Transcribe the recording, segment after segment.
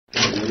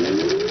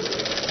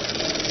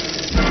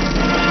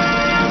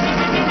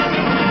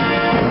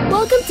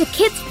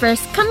Kids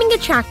First coming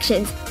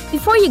attractions.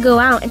 Before you go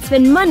out and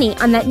spend money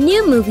on that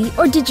new movie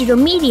or digital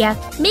media,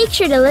 make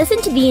sure to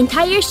listen to the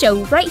entire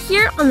show right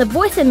here on the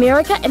Voice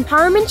America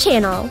Empowerment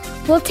Channel.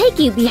 We'll take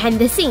you behind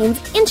the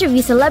scenes,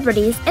 interview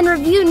celebrities, and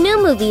review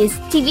new movies,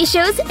 TV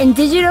shows, and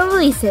digital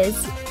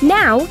releases.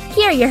 Now,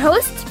 here are your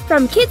hosts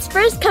from Kids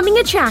First Coming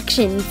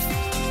Attractions.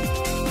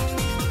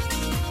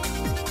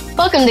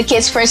 Welcome to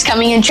Kids First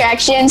Coming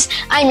Attractions.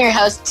 I'm your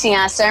host,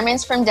 Tiana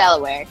S from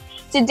Delaware.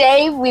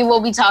 Today, we will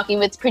be talking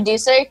with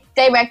producer,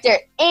 director,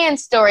 and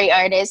story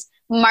artist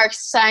Mark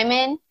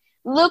Simon,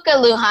 Luca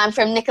Luhan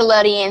from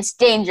Nickelodeon's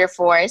Danger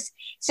Force,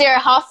 Sarah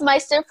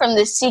Hofmeister from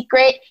The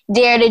Secret,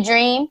 Dare to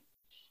Dream,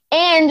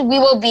 and we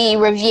will be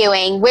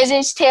reviewing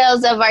Wizard's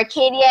Tales of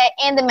Arcadia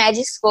and the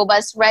Magic School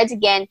Bus Rides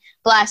Again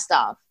Blast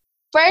Off.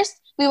 First,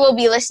 we will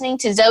be listening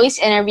to Zoe's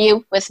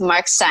interview with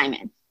Mark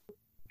Simon.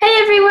 Hey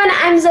everyone,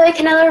 I'm Zoe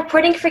Canella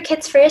reporting for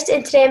Kids First,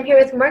 and today I'm here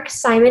with Mark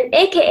Simon,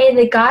 aka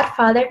the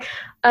godfather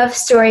of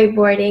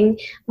storyboarding.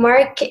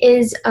 Mark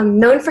is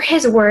known for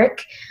his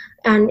work,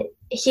 and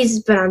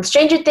he's been on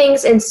Stranger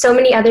Things and so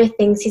many other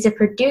things. He's a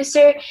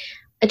producer,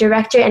 a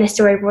director, and a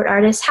storyboard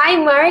artist. Hi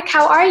Mark,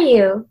 how are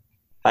you?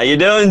 How you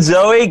doing,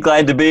 Zoe?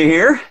 Glad to be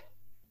here.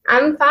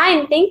 I'm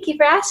fine, thank you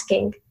for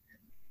asking.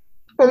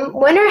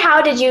 When or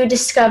how did you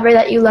discover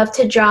that you love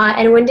to draw,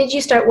 and when did you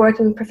start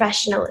working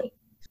professionally?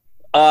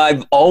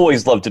 I've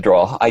always loved to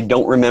draw. I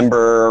don't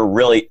remember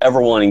really ever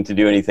wanting to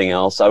do anything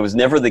else. I was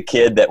never the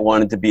kid that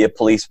wanted to be a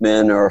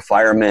policeman or a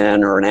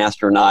fireman or an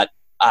astronaut.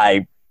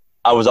 I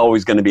was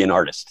always going to be an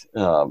artist.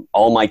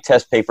 All my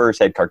test papers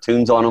had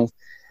cartoons on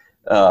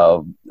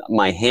them.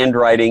 My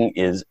handwriting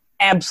is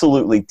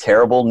absolutely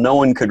terrible. No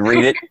one could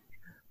read it,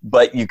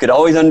 but you could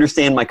always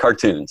understand my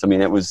cartoons. I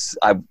mean,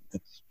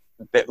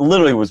 it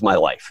literally was my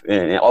life,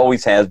 and it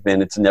always has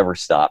been. It's never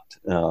stopped.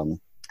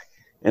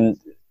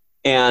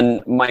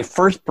 And my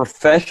first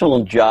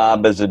professional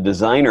job as a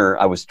designer,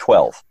 I was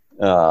 12.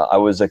 I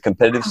was a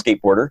competitive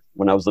skateboarder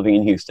when I was living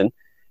in Houston,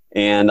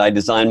 and I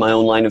designed my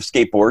own line of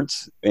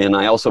skateboards, and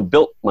I also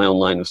built my own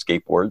line of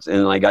skateboards,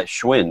 and I got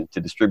Schwinn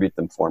to distribute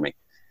them for me.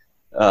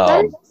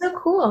 That is so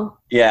cool.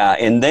 Yeah,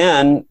 and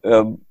then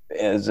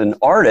as an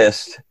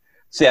artist,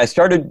 I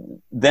started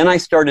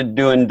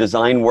doing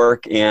design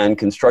work and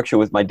construction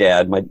with my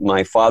dad.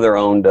 My father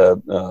owned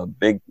a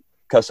big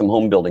custom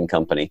home building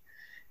company.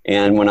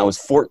 And when I was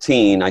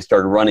 14, I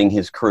started running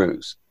his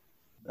crews.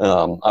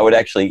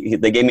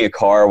 They gave me a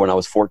car when I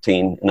was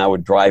 14, and I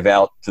would drive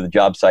out to the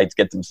job sites,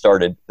 get them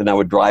started. Then I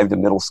would drive to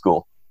middle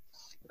school.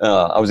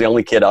 I was the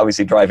only kid,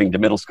 obviously, driving to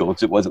middle school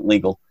because it wasn't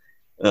legal.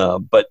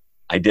 But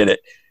I did it.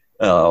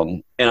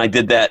 And I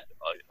did that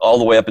all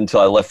the way up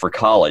until I left for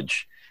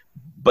college.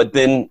 But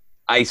then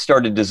I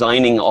started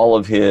designing all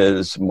of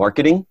his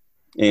marketing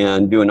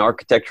and doing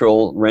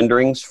architectural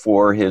renderings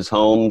for his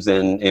homes.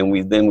 And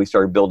we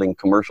started building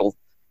commercial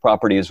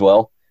property as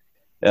well.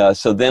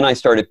 So then I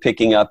started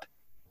picking up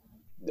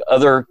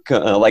other,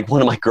 like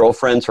one of my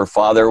girlfriends, her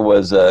father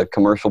was a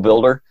commercial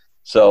builder.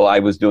 So I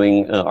was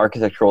doing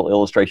architectural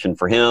illustration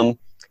for him.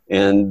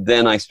 And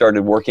then I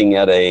started working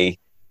at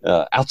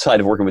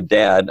outside of working with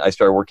Dad, I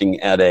started working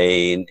at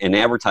an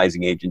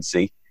advertising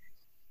agency.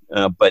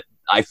 But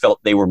I felt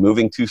they were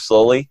moving too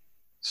slowly.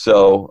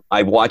 So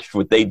I watched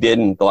what they did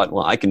and thought,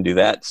 well, I can do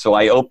that. So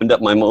I opened up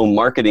my own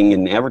marketing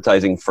and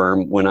advertising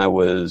firm when I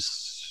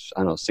was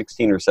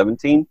 16 or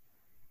 17.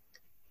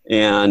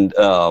 And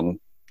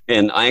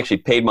I actually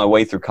paid my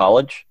way through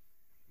college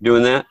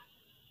doing that.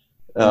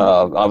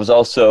 I was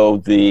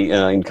also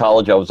in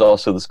college, I was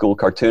also the school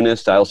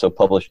cartoonist. I also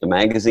published a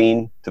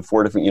magazine to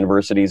 4 different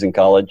universities in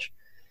college.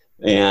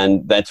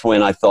 And that's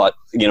when I thought,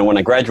 when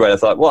I graduated, I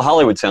thought, well,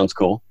 Hollywood sounds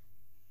cool.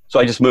 So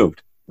I just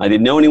moved. I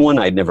didn't know anyone.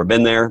 I'd never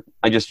been there.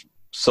 I just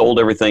sold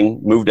everything,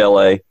 moved to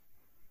LA.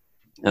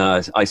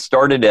 I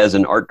started as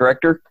an art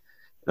director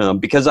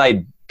because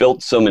I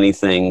built so many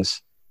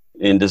things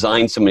and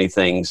designed so many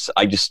things.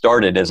 I just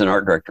started as an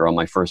art director on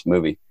my first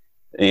movie.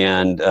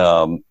 And,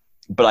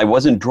 but I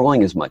wasn't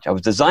drawing as much. I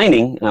was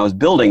designing and I was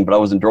building, but I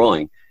wasn't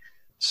drawing.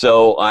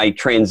 So I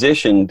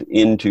transitioned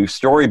into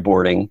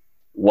storyboarding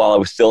while I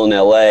was still in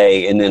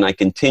LA. And then I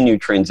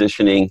continued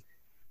transitioning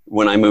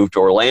when I moved to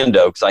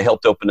Orlando because I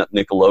helped open up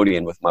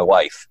Nickelodeon with my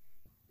wife.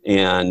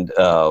 And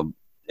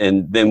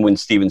then when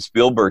Steven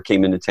Spielberg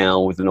came into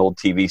town with an old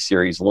TV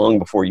series long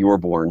before you were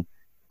born,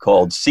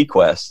 called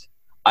Sequest,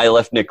 I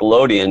left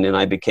Nickelodeon and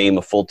I became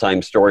a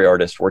full-time story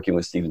artist working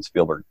with Steven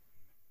Spielberg.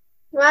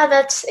 Wow,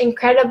 that's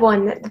incredible.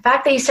 And the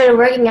fact that you started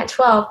working at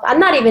 12, I'm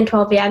not even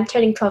 12 yet, I'm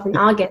turning 12 in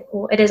August.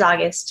 Well, it is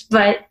August,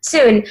 but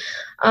soon.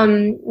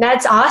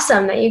 That's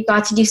awesome that you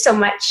got to do so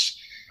much.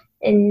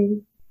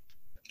 And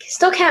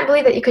still can't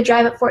believe that you could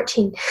drive at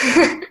 14.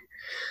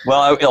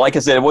 Well, like I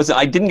said,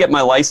 I didn't get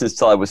my license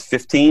till I was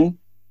 15.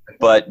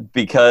 But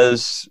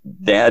because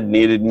Dad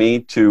needed me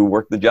to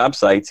work the job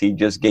sites, he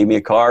just gave me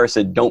a car,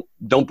 said,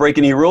 don't break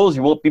any rules,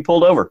 you won't be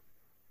pulled over.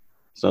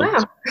 So,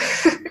 wow.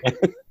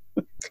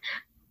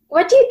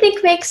 What do you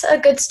think makes a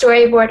good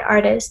storyboard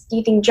artist? Do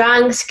you think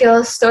drawing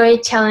skills,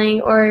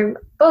 storytelling,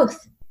 or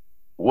both?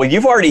 Well,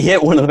 you've already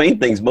hit one of the main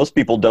things most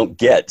people don't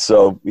get.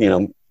 So,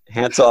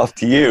 hats off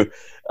to you.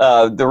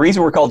 The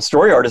reason we're called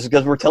story artists is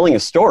because we're telling a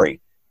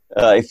story.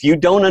 If you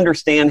don't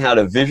understand how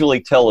to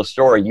visually tell a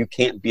story, you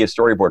can't be a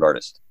storyboard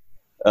artist.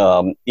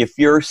 If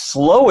you're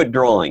slow at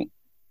drawing,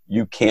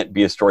 you can't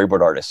be a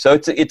storyboard artist. So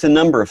it's a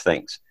number of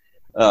things.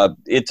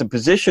 It's a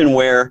position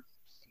where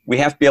we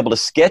have to be able to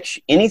sketch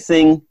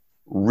anything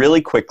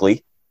really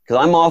quickly.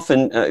 Because I'm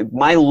often,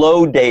 my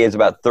low day is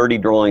about 30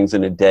 drawings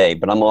in a day,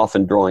 but I'm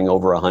often drawing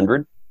over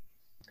 100.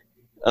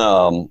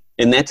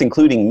 And that's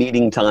including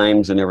meeting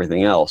times and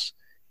everything else.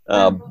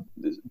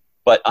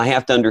 But I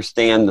have to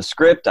understand the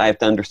script. I have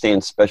to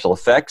understand special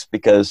effects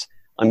because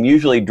I'm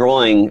usually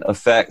drawing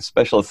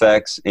special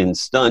effects in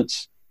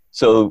stunts.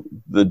 So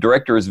the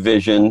director's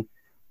vision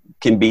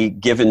can be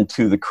given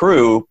to the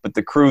crew, but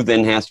the crew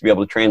then has to be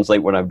able to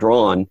translate what I've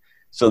drawn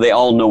so they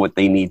all know what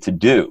they need to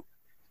do.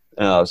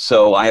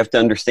 So I have to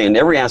understand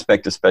every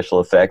aspect of special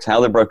effects, how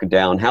they're broken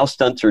down, how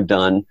stunts are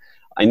done.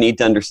 I need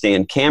to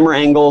understand camera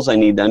angles. I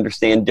need to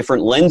understand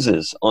different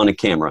lenses on a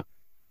camera.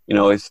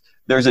 If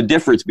there's a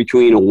difference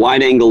between a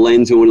wide-angle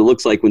lens and what it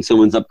looks like when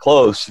someone's up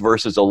close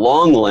versus a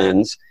long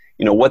lens,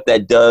 what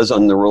that does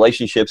on the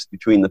relationships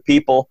between the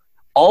people.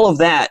 All of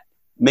that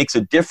makes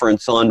a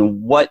difference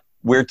on what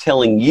we're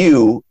telling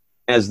you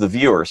as the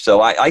viewer.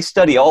 So I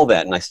study all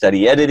that, and I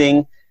study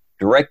editing,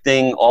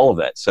 directing, all of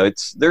that. So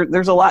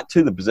there's a lot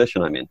to the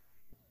position I'm in.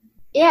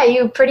 Yeah,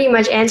 you pretty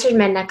much answered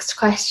my next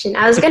question.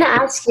 I was going to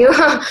ask you,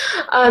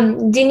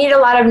 do you need a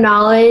lot of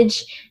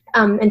knowledge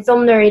and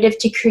film narrative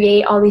to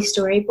create all these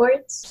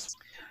storyboards?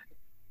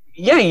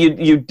 Yeah,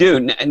 you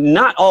do.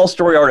 Not all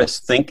story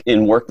artists think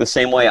and work the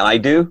same way I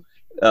do,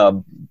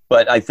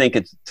 but I think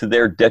it's to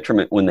their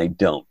detriment when they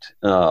don't.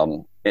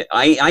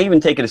 I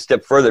even take it a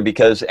step further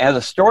because as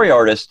a story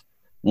artist,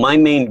 my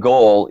main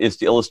goal is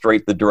to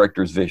illustrate the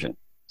director's vision.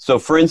 So,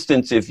 for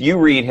instance, if you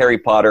read Harry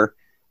Potter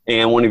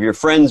and one of your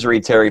friends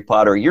reads Harry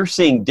Potter, you're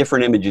seeing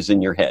different images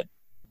in your head.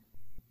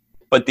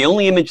 But the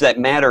only image that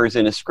matters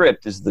in a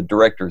script is the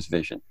director's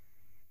vision.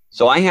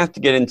 So I have to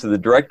get into the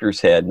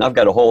director's head, and I've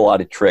got a whole lot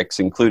of tricks,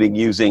 including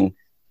using,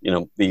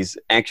 these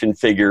action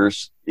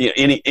figures,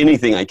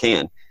 anything I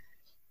can,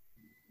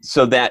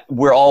 so that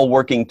we're all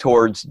working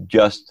towards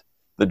just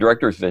the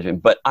director's vision.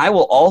 But I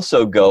will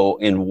also go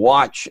and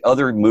watch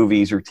other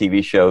movies or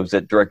TV shows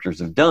that directors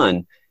have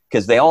done,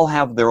 because they all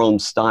have their own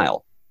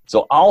style.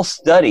 So I'll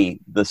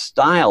study the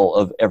style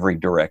of every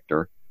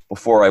director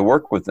before I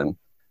work with them.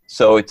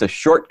 So it's a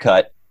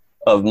shortcut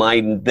of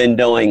my then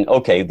knowing,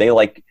 okay, they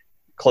like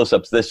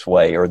close-ups this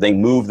way, or they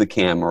move the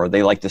camera, or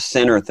they like to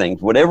center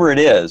things. Whatever it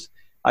is,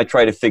 I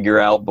try to figure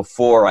out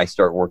before I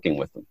start working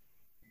with them.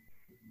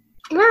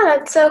 Wow,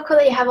 that's so cool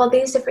that you have all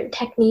these different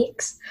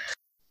techniques.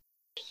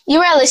 You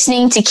are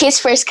listening to Kids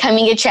First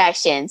Coming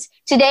Attractions.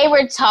 Today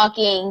we're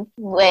talking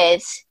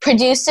with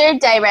producer,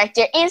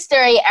 director, and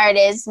story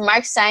artist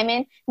Mark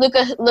Simon,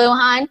 Luca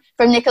Luhan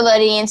from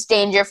Nickelodeon's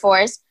Danger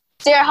Force,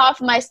 Sarah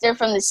Hofmeister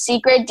from The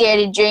Secret, Dare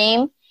to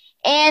Dream,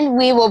 and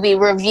we will be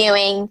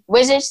reviewing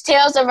Wizard's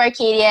Tales of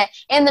Arcadia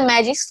and the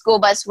Magic School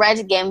Bus Rides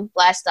Again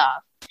Blast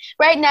Off.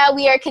 Right now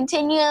we are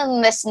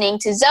continuing listening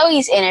to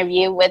Zoe's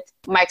interview with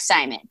Mark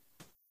Simon.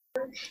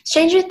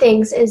 Stranger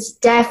Things is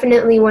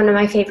definitely one of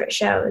my favorite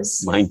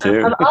shows. Mine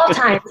too. Of all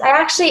times. I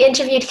actually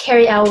interviewed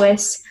Carrie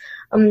Elwes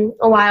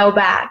a while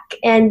back,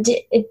 and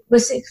it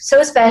was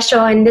so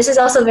special, and this is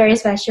also very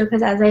special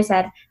because, as I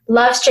said,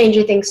 love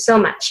Stranger Things so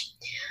much.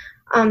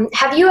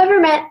 Have you ever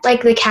met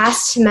the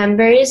cast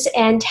members,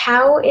 and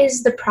how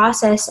is the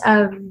process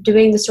of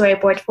doing the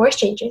storyboard for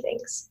Stranger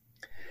Things?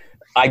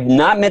 I've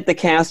not met the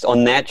cast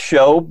on that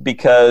show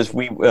because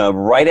we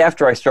right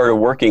after I started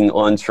working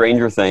on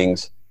Stranger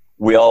Things,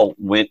 we all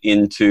went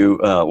into,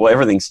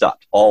 everything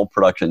stopped. All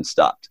production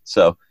stopped.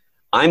 So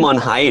I'm on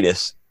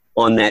hiatus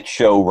on that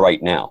show right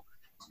now.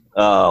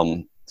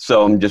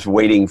 So I'm just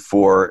waiting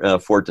for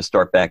it to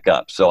start back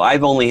up. So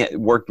I've only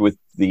worked with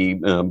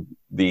the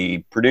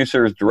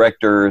producers,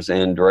 directors,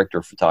 and director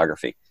of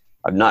photography.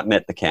 I've not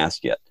met the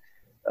cast yet.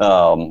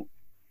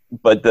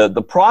 But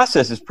the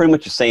process is pretty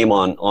much the same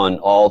on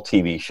all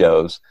TV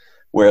shows,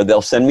 where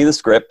they'll send me the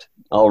script.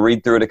 I'll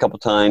read through it a couple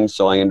times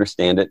so I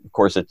understand it. Of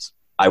course,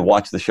 I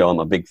watch the show. I'm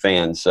a big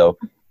fan, so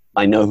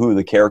I know who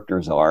the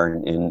characters are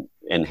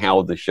and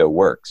how the show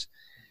works.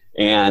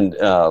 And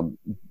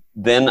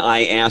then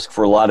I ask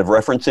for a lot of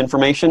reference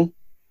information.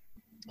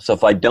 So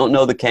if I don't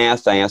know the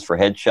cast, I ask for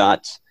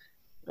headshots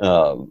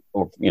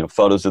or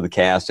photos of the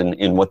cast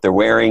and what they're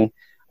wearing.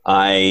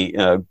 I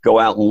go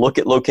out and look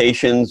at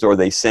locations, or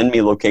they send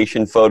me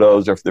location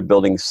photos, or if they're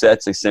building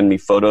sets, they send me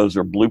photos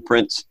or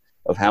blueprints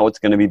of how it's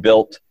going to be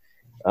built.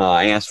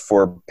 I ask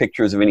for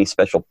pictures of any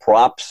special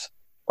props,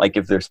 like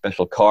if there's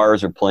special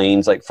cars or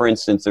planes. Like, for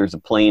instance, there's a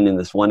plane in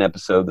this one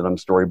episode that I'm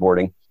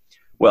storyboarding.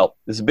 Well,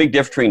 there's a big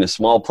difference between a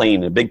small plane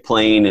and a big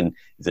plane, and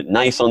is it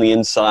nice on the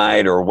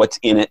inside, or what's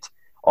in it,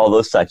 all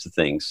those types of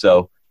things.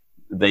 So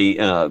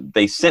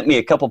they sent me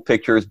a couple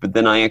pictures, but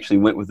then I actually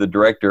went with the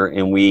director,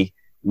 and we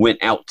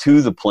went out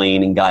to the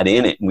plane and got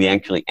in it, and we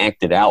actually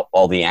acted out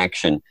all the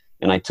action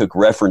and I took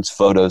reference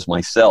photos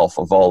myself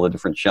of all the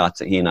different shots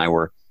that he and I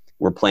were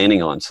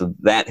planning on. So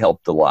that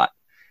helped a lot.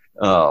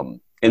 And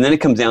then it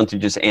comes down to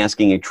just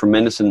asking a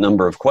tremendous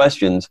number of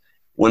questions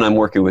when I'm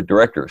working with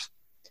directors.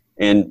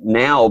 And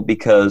now,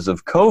 because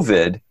of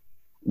COVID,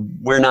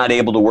 we're not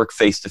able to work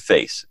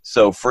face-to-face.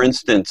 So, for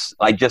instance,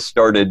 I just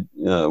started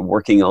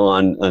working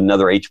on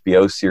another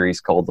HBO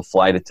series called The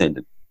Flight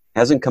Attendant.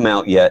 Hasn't come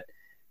out yet.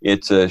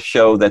 It's a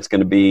show that's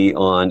going to be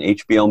on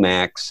HBO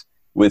Max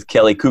with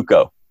Kelly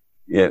Kuko.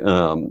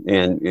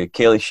 And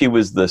Kaylee, she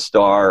was the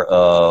star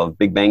of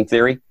Big Bang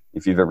Theory,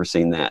 if you've ever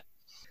seen that.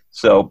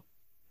 So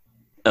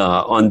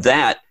on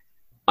that,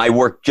 I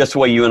work just the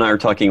way you and I are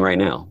talking right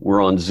now.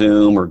 We're on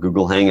Zoom or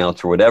Google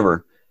Hangouts or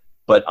whatever,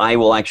 but I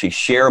will actually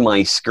share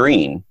my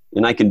screen,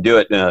 and I can do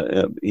it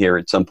here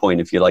at some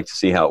point if you'd like to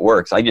see how it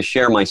works. I just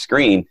share my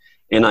screen,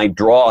 and I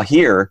draw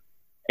here,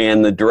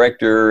 and the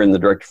director and the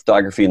director of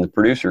photography and the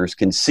producers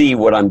can see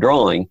what I'm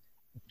drawing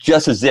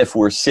just as if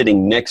we're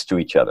sitting next to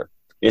each other.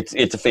 It's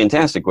a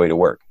fantastic way to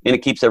work, and it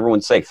keeps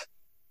everyone safe.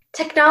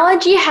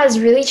 Technology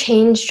has really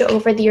changed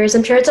over the years.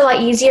 I'm sure it's a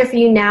lot easier for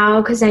you now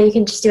because now you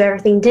can just do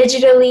everything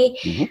digitally.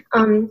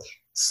 Mm-hmm.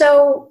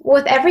 So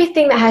with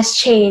everything that has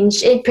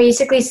changed, it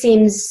basically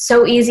seems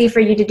so easy for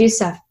you to do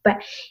stuff.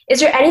 But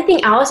is there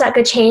anything else that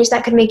could change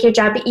that could make your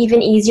job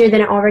even easier than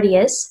it already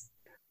is?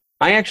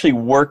 I actually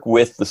work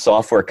with the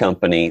software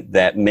company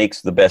that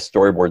makes the best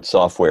storyboard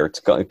software. It's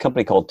a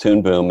company called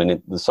Toon Boom,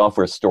 and the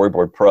software is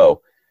Storyboard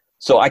Pro.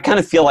 So I kind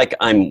of feel like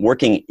I'm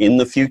working in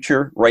the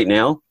future right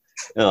now.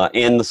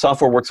 And the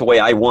software works the way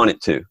I want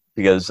it to,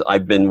 because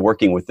I've been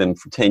working with them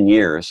for 10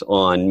 years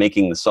on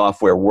making the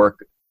software work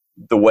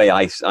the way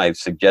I've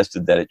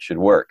suggested that it should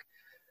work.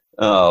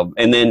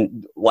 And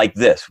then like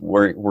this,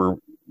 we're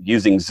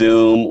using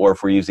Zoom, or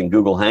if we're using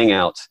Google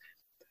Hangouts,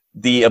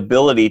 the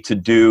ability to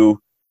do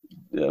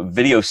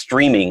video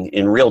streaming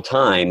in real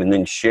time and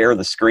then share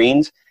the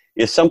screens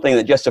is something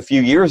that just a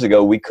few years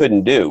ago we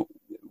couldn't do.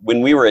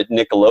 When we were at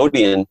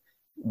Nickelodeon,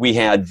 we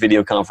had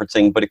video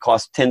conferencing, but it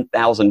cost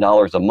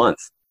 $10,000 a month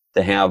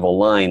to have a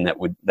line that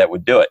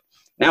would do it.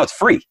 Now it's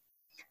free.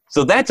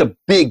 So that's a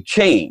big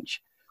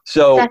change.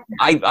 So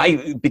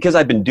I because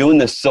I've been doing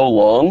this so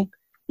long,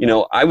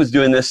 I was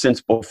doing this since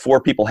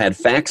before people had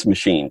fax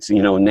machines.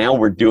 Now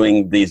we're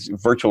doing these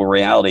virtual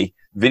reality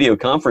video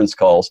conference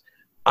calls.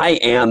 I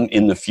am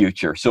in the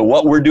future. So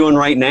what we're doing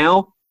right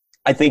now,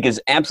 I think is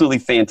absolutely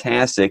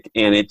fantastic,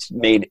 and it's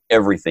made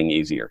everything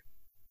easier.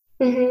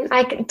 Mm-hmm.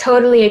 I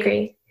totally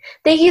agree.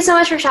 Thank you so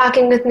much for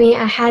talking with me.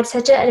 I had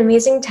such an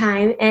amazing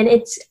time, and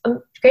it's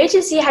great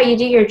to see how you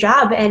do your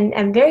job, and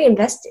I'm very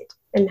invested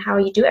in how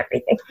you do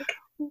everything.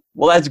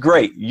 Well, that's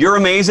great. You're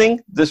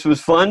amazing. This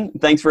was fun.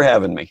 Thanks for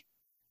having me.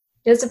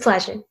 It was a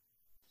pleasure.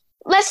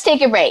 Let's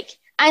take a break.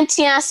 I'm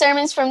Tiana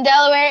S from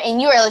Delaware,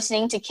 and you are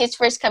listening to Kids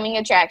First Coming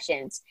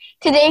Attractions.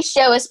 Today's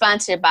show is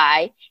sponsored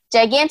by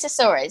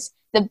Gigantosaurus,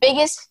 the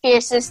biggest,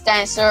 fiercest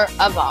dinosaur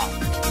of all.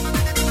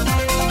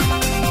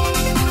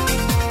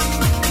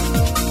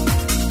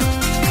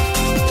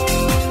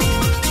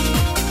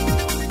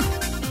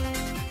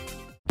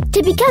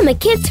 To become a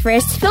Kids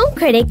First film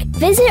critic,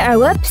 visit our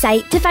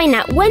website to find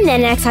out when the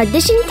next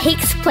audition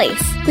takes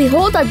place. We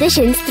hold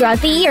auditions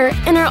throughout the year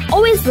and are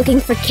always looking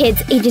for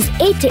kids ages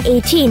 8 to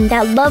 18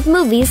 that love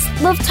movies,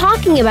 love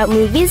talking about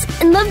movies,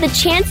 and love the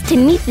chance to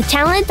meet the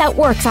talent that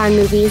works on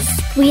movies.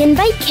 We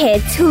invite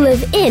kids who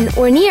live in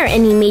or near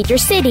any major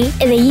city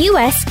in the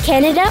US,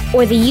 Canada,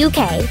 or the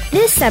UK.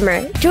 This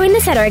summer, join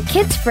us at our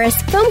Kids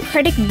First Film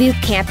Critic Boot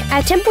Camp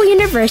at Temple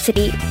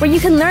University, where you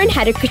can learn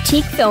how to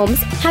critique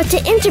films, how to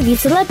interview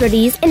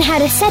celebrities, and how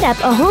to set up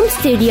a home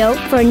studio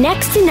for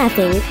next to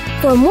nothing.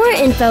 For more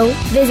info,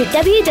 visit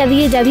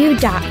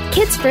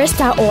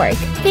www.kidsfirst.org.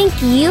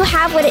 Think you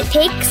have what it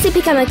takes to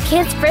become a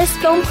Kids First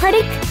film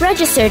critic?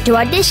 Register to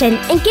audition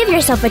and give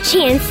yourself a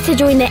chance to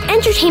join the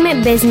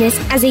entertainment business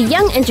as a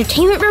young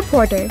entertainment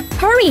reporter.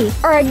 Hurry!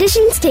 Our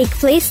auditions take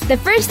place the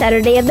first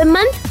Saturday of the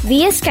month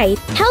via Skype.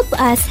 Help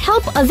us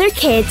help other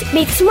kids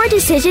make smart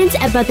decisions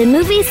about the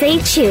movies they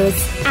choose.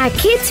 At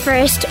Kids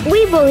First,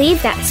 we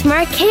believe that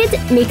smart kids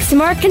make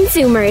smart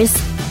consumers.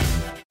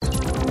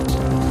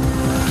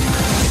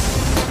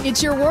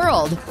 It's your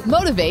world.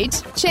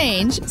 Motivate,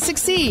 change,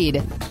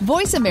 succeed.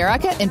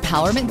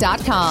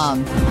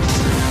 VoiceAmericaEmpowerment.com.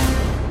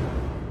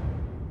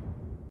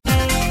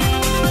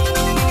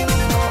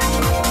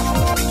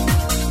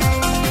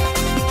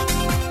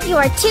 You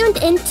are tuned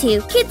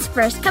into Kids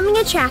First Coming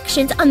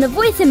Attractions on the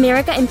Voice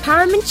America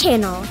Empowerment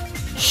Channel.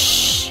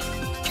 Shh!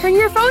 Turn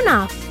your phone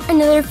off.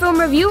 Another film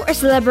review or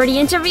celebrity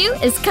interview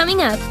is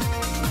coming up.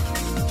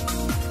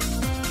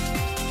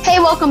 Hey,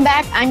 welcome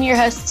back. I'm your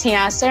host,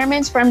 Tiana S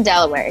from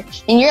Delaware,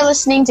 and you're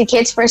listening to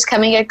Kids First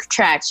Coming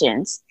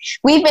Attractions.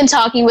 We've been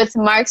talking with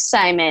Mark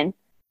Simon.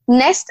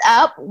 Next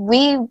up,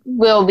 we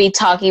will be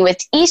talking with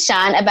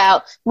Eshaan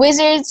about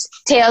Wizards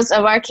Tales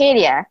of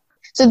Arcadia.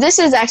 So this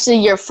is actually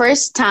your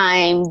first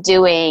time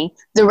doing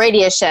the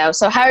radio show.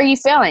 So how are you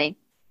feeling?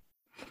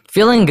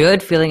 Feeling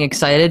good, feeling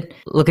excited.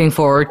 Looking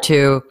forward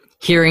to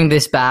hearing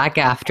this back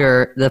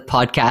after the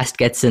podcast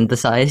gets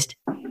synthesized.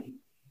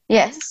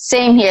 Yeah,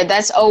 same here.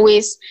 That's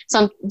always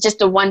just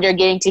a wonder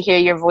getting to hear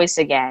your voice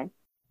again.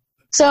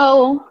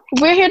 So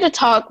we're here to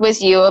talk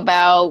with you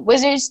about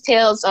Wizard's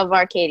Tales of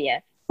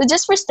Arcadia. So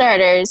just for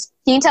starters,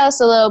 can you tell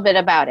us a little bit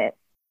about it?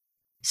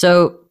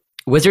 So,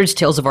 Wizard's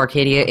Tales of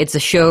Arcadia, it's a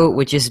show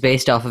which is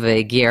based off of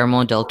a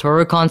Guillermo del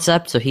Toro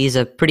concept. So he's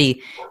a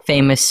pretty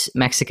famous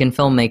Mexican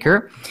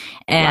filmmaker.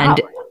 And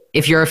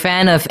if you're a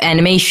fan of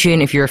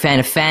animation, if you're a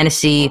fan of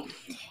fantasy,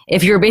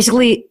 if you're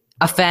basically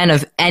a fan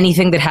of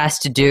anything that has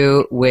to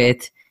do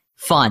with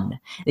fun,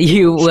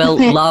 you will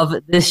love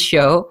this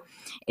show.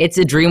 It's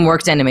a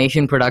DreamWorks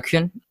animation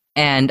production,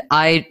 and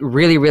I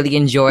really, really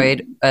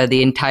enjoyed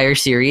the entire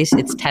series.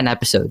 It's 10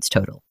 episodes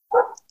total.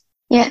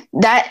 Yeah,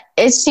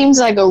 it seems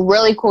like a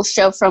really cool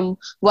show from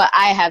what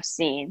I have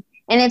seen.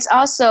 And it's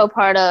also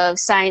part of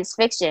science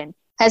fiction.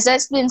 Has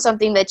that been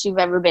something that you've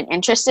ever been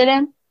interested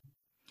in?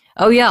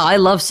 Oh yeah, I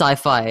love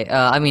sci-fi.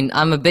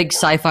 I'm a big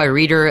sci-fi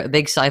reader, a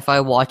big sci-fi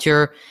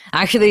watcher.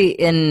 Actually,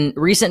 in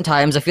recent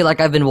times, I feel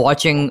like I've been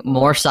watching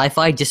more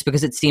sci-fi just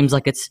because it seems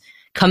like it's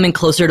coming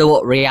closer to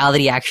what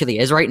reality actually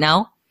is right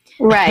now.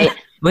 Right.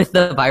 With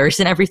the virus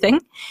and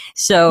everything.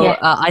 So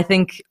I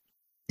think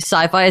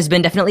sci-fi has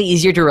been definitely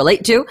easier to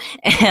relate to,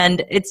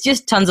 and it's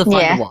just tons of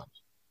fun to watch.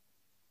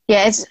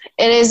 Yeah,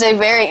 it is a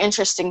very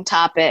interesting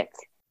topic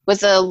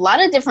with a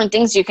lot of different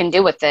things you can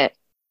do with it.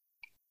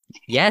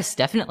 Yes,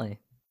 definitely.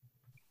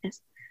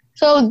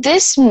 So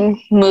this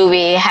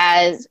movie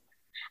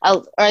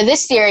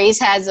this series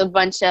has a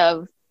bunch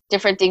of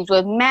different things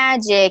with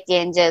magic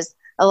and just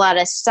a lot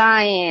of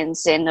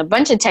science and a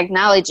bunch of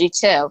technology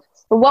too.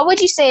 But what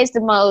would you say is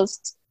the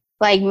most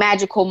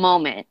magical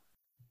moment?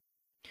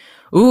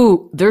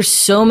 Ooh, there's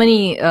so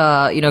many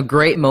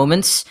great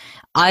moments.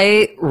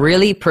 I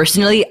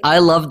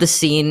love the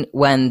scene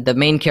when the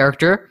main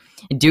character,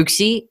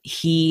 Dukesy,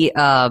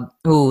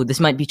 this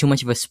might be too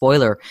much of a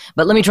spoiler,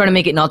 but let me try to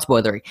make it not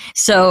spoilery.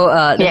 So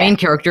the main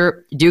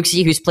character,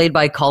 Dukesy, who's played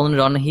by Colin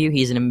O'Donoghue,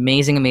 he's an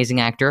amazing,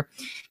 amazing actor.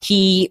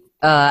 He,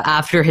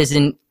 after his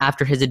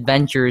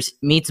adventures,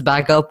 meets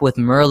back up with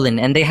Merlin,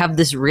 and they have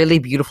this really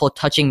beautiful,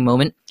 touching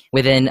moment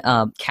within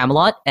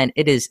Camelot, and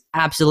it is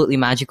absolutely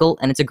magical,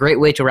 and it's a great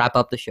way to wrap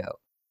up the show.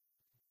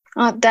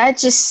 Oh, that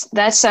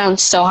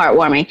sounds so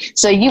heartwarming.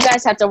 So you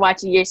guys have to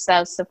watch it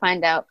yourselves to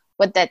find out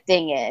what that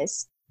thing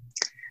is.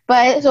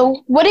 But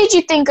so what did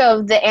you think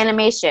of the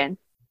animation?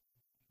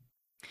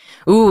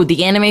 Ooh,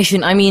 the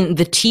animation. I mean,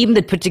 the team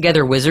that put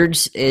together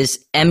Wizards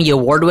is Emmy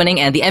award winning,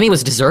 and the Emmy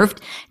was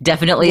deserved.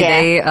 Definitely,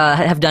 they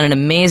have done an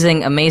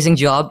amazing, amazing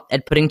job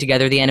at putting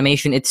together the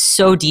animation. It's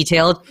so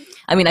detailed.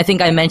 I mean, I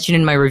think I mentioned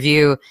in my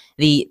review,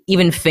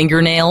 even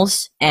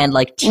fingernails and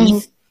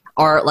teeth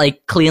are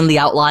cleanly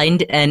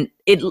outlined, and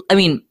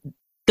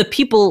the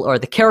people or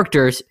the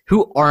characters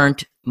who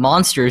aren't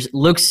monsters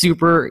look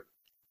super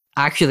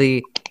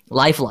actually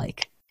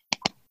lifelike.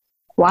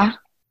 Wow.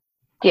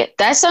 Yeah,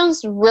 that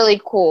sounds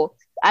really cool.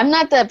 I'm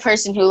not the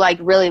person who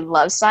really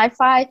loves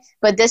sci-fi,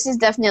 but this is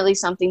definitely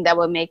something that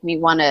would make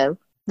me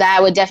I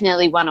would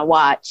definitely want to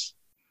watch.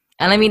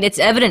 And I mean, it's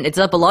evident it's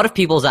up a lot of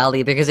people's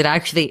alley because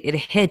it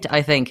hit,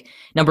 I think,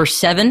 number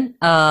 7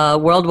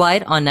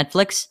 worldwide on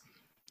Netflix.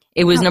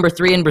 It was number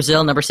 3 in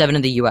Brazil, number 7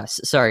 in the US.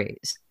 Sorry.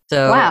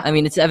 So, wow. I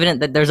mean, it's evident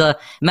that there's a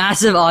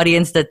massive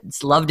audience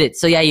that's loved it.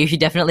 So yeah, you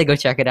should definitely go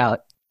check it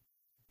out.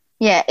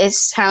 Yeah, it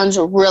sounds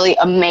really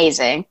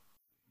amazing.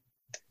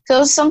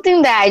 So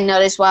something that I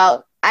noticed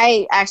while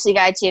I actually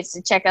got a chance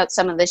to check out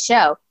some of the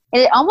show,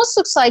 and it almost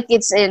looks like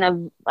it's in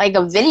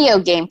a video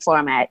game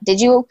format. Did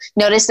you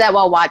notice that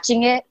while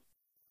watching it?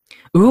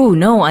 Ooh,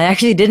 no, I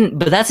actually didn't,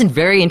 but that's a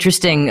very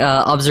interesting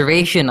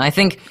observation. I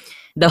think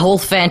the whole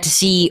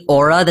fantasy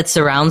aura that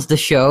surrounds the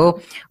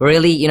show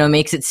really,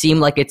 makes it seem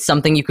like it's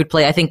something you could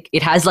play. I think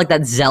it has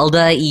that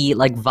Zelda-y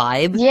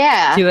vibe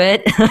to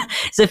it.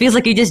 So it feels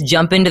like you just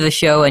jump into the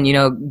show and,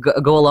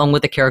 go along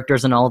with the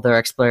characters and all their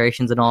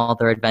explorations and all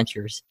their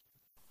adventures.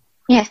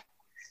 Yeah.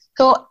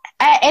 So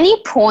at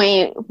any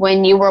point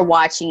when you were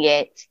watching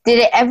it, did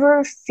it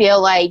ever feel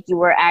like you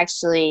were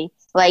actually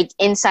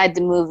inside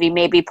the movie,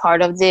 maybe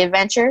part of the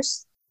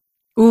adventures?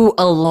 Ooh,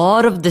 a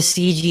lot of the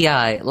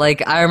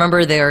CGI. I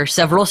remember there are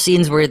several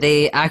scenes where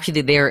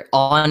they're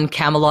on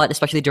Camelot,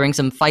 especially during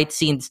some fight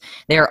scenes.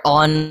 They're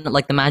on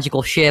the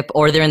magical ship,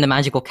 or they're in the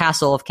magical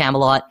castle of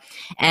Camelot,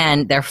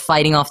 and they're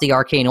fighting off the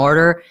Arcane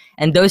Order.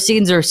 And those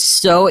scenes are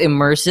so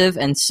immersive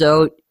and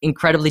so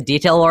incredibly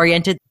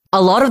detail-oriented.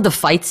 A lot of the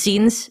fight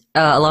scenes,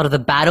 a lot of the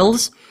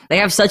battles, they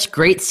have such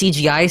great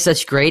CGI,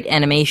 such great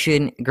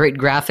animation, great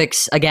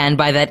graphics, again,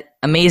 by that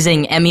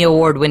amazing Emmy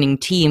Award-winning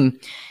team,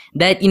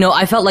 that,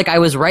 I felt like I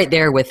was right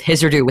there with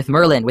Hizardu, with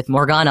Merlin, with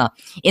Morgana,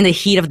 in the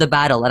heat of the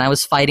battle, and I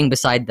was fighting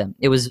beside them.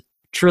 It was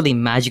truly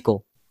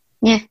magical.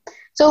 Yeah.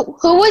 So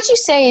who would you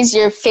say is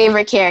your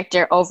favorite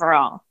character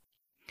overall?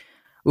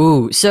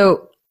 Ooh,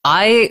 so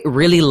I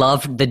really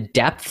loved the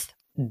depth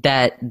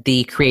that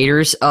the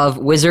creators of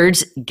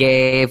Wizards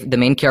gave the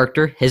main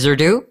character,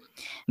 Hizardu,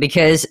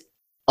 because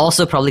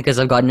also probably because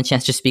I've gotten a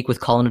chance to speak with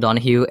Colin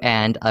O'Donoghue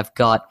and I've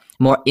got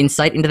more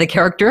insight into the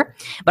character.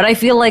 But I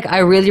feel like I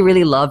really,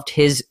 really loved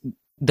his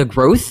the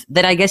growth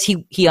that I guess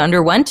he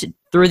underwent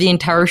through the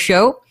entire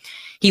show.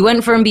 He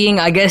went from being,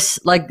 I guess,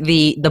 like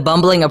the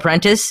bumbling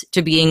apprentice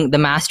to being the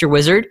master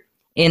wizard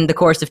in the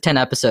course of 10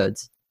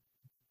 episodes.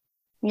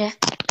 Yeah,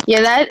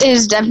 that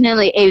is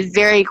definitely a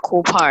very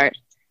cool part.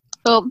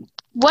 So,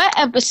 what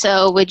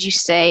episode would you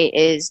say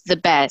is the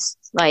best,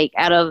 like,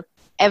 out of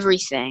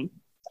everything?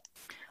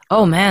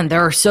 Oh man,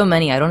 there are so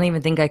many. I don't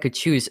even think I could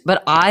choose.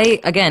 But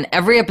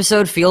every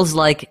episode feels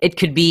like it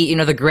could be,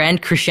 the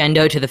grand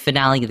crescendo to the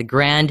finale, the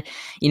grand,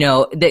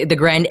 the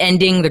grand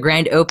ending, the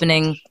grand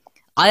opening.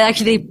 I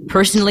actually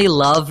personally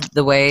loved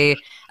the way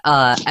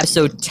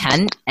episode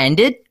 10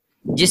 ended,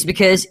 just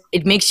because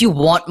it makes you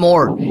want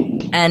more.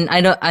 And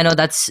I know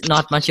that's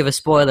not much of a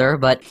spoiler,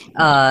 but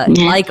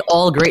like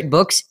all great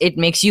books, it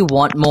makes you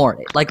want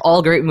more. Like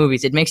all great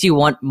movies, it makes you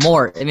want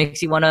more. It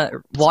makes you want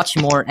to watch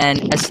more.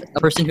 And as a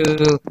person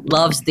who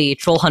loves the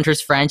Troll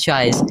Hunters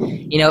franchise,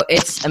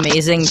 it's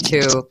amazing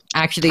to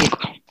actually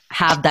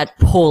have that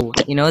pull,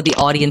 the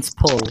audience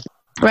pull.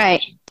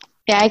 Right.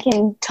 Yeah, I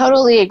can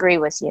totally agree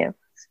with you.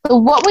 So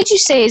what would you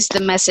say is the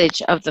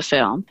message of the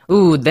film?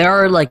 Ooh, there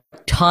are like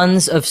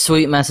tons of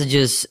sweet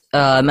messages,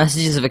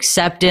 messages of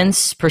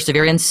acceptance,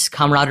 perseverance,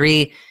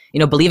 camaraderie,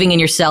 believing in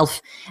yourself.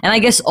 And I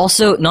guess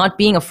also not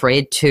being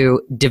afraid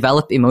to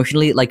develop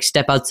emotionally, like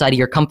step outside of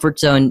your comfort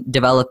zone,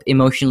 develop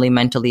emotionally,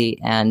 mentally,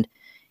 and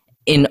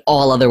in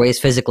all other ways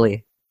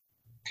physically.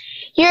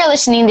 You're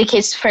listening to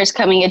Kids First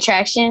Coming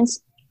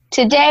Attractions.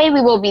 Today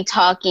we will be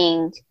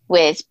talking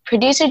with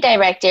producer,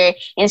 director,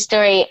 and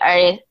story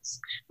artist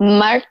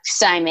Mark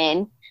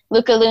Simon,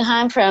 Luca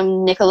Luhan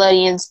from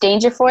Nickelodeon's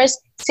Danger Force,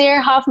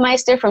 Sarah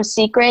Hofmeister from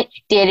Secret,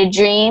 Dare to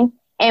Dream,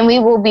 and we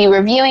will be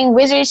reviewing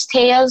Wizard's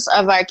Tales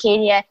of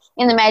Arcadia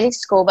and the Magic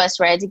School Bus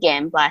Rides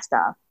Again, Blast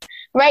Off.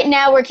 Right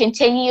now we're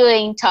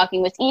continuing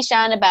talking with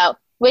Eshaan about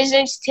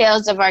Wizard's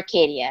Tales of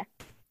Arcadia.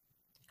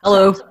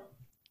 Hello.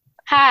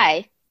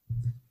 Hi.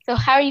 So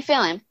how are you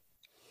feeling?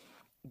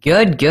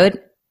 Good.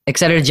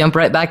 Excited to jump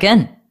right back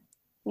in.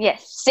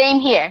 Yes, same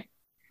here.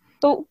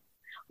 So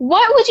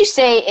what would you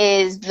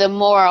say is the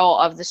moral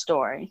of the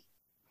story?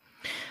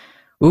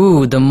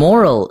 Ooh, the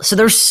moral. So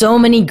there's so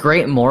many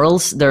great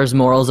morals. There's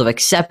morals of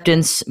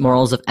acceptance,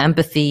 morals of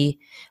empathy.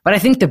 But I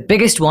think the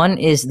biggest one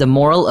is the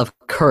moral of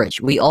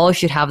courage. We all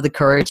should have the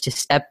courage to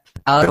step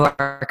out of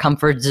our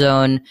comfort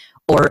zone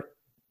or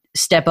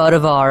step out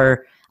of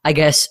our, I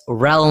guess,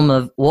 realm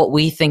of what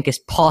we think is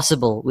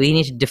possible. We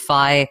need to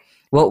defy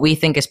what we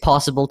think is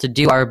possible to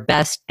do our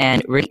best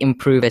and really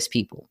improve as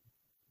people.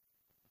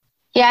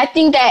 Yeah, I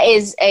think that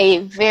is a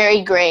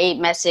very great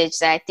message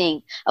that I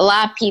think a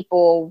lot of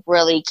people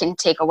really can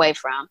take away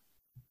from.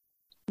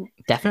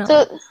 Definitely.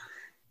 So,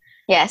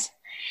 yes.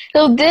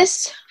 So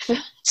this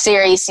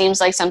series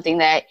seems like something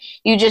that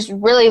you just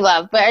really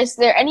love, but is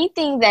there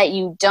anything that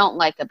you don't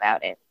like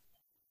about it?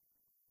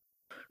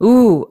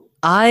 Ooh,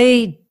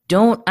 I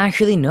don't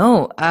actually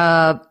know.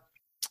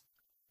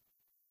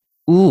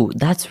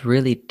 That's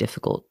really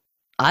difficult.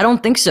 I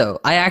don't think so.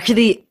 I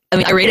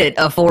rated it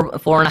a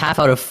 4.5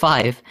 out of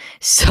 5.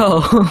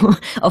 So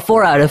a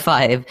 4 out of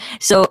 5.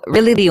 So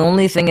really the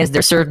only thing is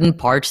there's certain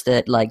parts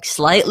that like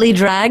slightly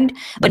dragged,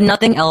 but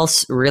nothing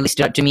else really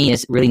stood out to me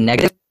as really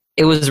negative.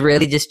 It was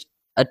really just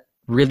a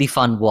really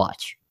fun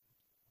watch.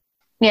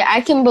 Yeah,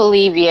 I can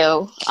believe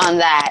you on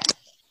that.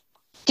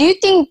 Do you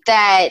think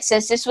that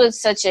since this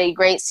was such a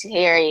great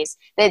series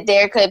that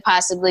there could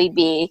possibly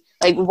be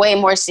like way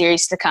more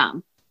series to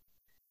come?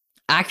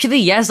 Actually,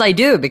 yes, I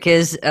do,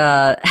 because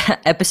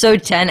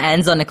episode 10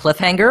 ends on a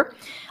cliffhanger.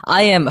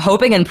 I am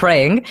hoping and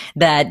praying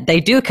that they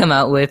do come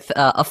out with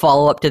a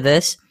follow-up to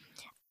this.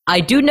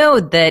 I do know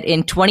that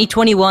in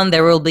 2021,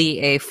 there will be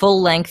a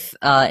full-length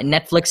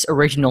Netflix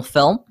original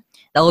film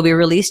that will be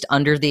released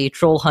under the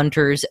Troll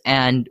Hunters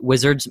and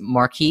Wizards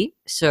marquee.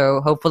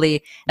 So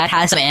hopefully that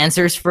has some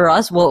answers for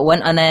us. What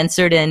went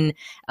unanswered in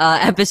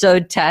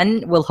episode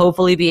 10 will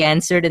hopefully be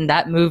answered in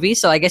that movie.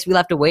 So I guess we'll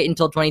have to wait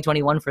until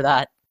 2021 for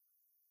that.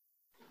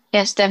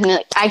 Yes,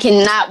 definitely. I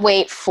cannot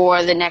wait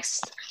for the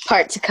next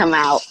part to come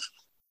out.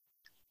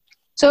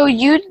 So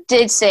you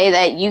did say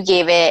that you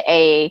gave it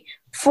a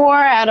 4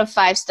 out of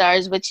 5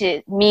 stars, which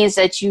it means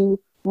that you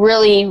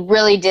really,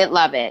 really did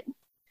love it.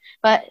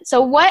 But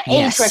so what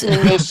age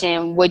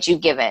recommendation would you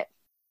give it?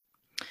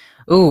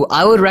 Ooh,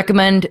 I would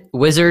recommend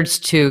Wizards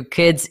to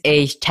kids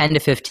aged 10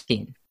 to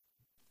 15.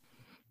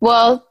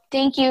 Well,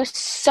 thank you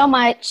so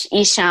much,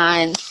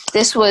 Eshaan.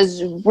 This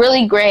was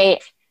really great.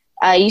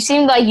 You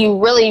seemed like you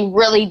really,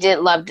 really did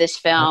love this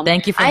film. Well,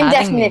 thank you for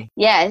having me.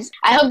 Yes.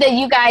 I hope that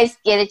you guys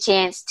get a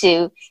chance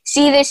to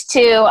see this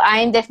too.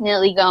 I'm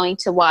definitely going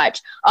to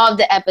watch all of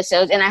the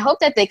episodes, and I hope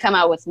that they come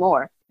out with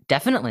more.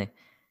 Definitely.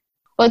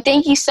 Well,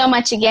 thank you so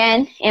much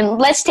again, and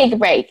let's take a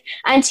break.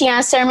 I'm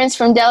Tiana S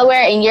from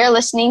Delaware, and you're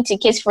listening to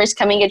Kids First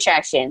Coming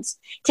Attractions.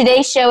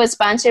 Today's show is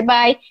sponsored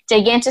by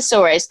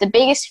Gigantosaurus, the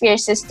biggest,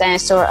 fiercest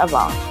dinosaur of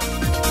all.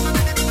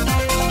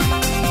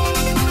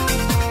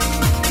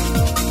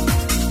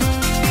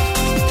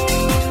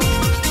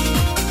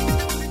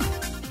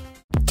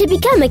 To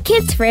become a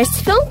Kids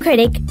First film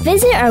critic,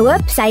 visit our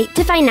website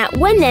to find out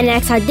when the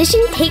next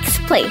audition takes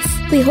place.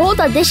 We hold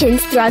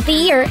auditions throughout the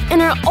year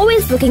and are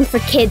always looking for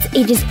kids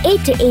ages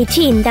 8 to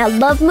 18 that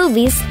love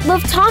movies,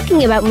 love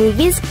talking about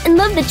movies, and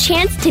love the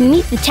chance to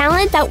meet the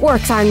talent that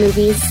works on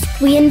movies.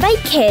 We invite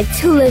kids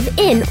who live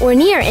in or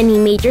near any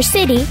major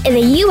city in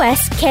the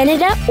US,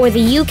 Canada, or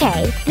the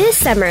UK. This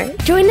summer,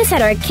 join us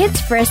at our Kids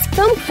First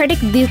Film Critic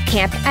Boot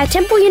Camp at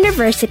Temple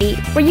University,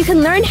 where you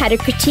can learn how to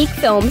critique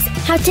films,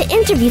 how to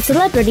interview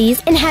celebrities,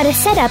 and how to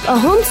set up a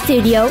home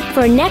studio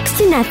for next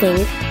to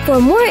nothing. For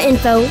more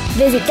info,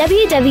 visit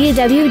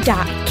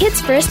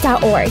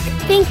www.kidsfirst.org.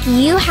 Think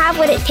you have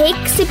what it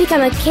takes to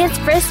become a Kids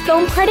First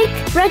film critic?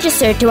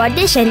 Register to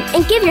audition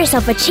and give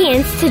yourself a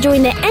chance to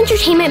join the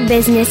entertainment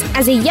business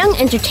as a young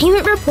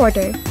entertainment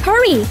reporter.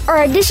 Hurry! Our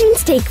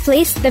auditions take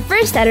place the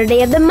first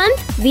Saturday of the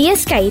month via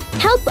Skype.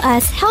 Help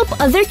us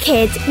help other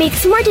kids make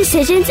smart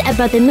decisions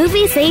about the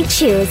movies they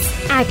choose.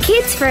 At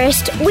Kids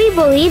First, we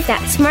believe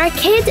that smart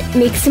kids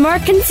make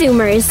smart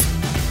consumers.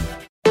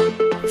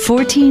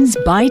 For teens,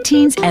 by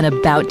teens, and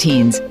about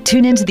teens.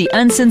 Tune into the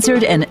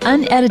uncensored and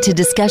unedited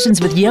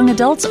discussions with young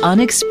adults on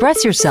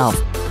Express Yourself.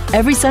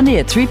 Every Sunday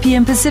at 3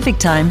 p.m. Pacific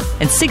Time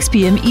and 6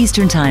 p.m.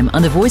 Eastern Time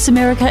on the Voice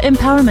America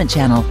Empowerment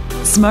Channel.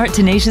 Smart,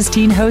 tenacious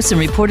teen hosts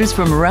and reporters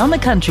from around the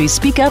country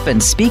speak up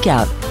and speak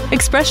out.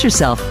 Express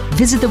Yourself.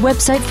 Visit the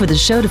website for the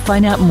show to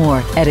find out more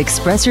at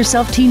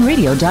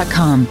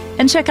expressyourselfteenradio.com.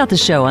 And check out the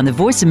show on the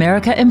Voice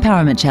America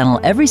Empowerment Channel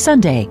every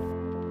Sunday.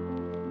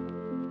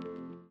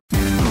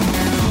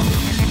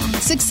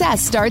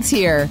 Success starts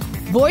here.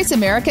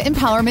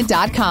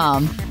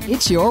 VoiceAmericaEmpowerment.com.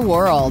 It's your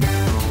world.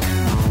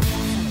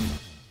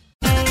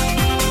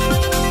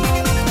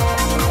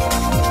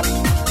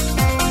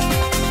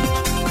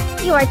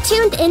 You are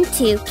tuned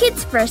into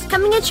Kids First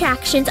Coming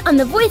Attractions on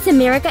the Voice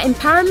America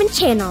Empowerment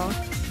Channel.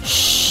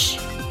 Shh!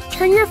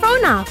 Turn your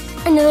phone off.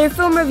 Another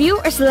film review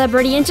or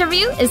celebrity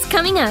interview is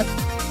coming up.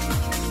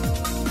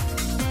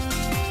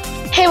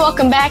 Hey,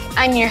 welcome back.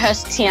 I'm your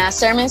host, Tiana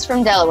S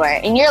from Delaware,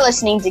 and you're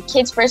listening to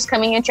Kids First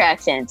Coming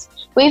Attractions.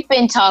 We've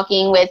been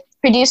talking with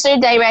producer,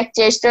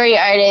 director, story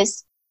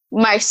artist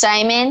Mark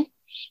Simon,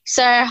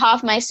 Sarah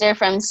Hofmeister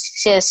from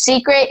The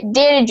Secret,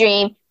 Dare to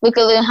Dream, Luca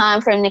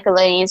Luhan from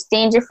Nickelodeon's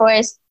Danger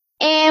Force,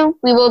 and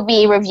we will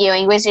be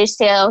reviewing Wizard's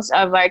Tales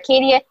of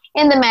Arcadia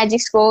and the Magic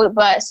School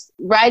Bus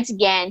Rides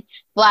Again,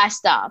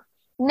 Blast Off.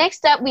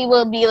 Next up, we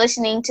will be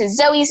listening to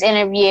Zoe's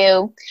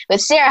interview with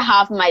Sarah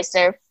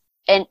Hofmeister,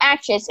 an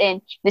actress in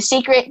The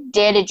Secret,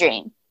 Dare to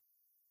Dream.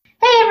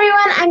 Hey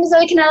everyone, I'm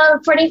Zoe Canella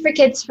reporting for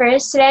Kids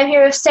First. Today I'm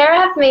here with Sarah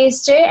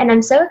Hofmeister, and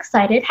I'm so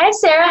excited. Hi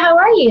Sarah, how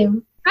are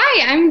you?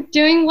 Hi, I'm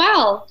doing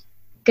well.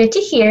 Good to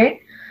hear.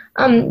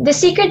 The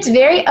Secret's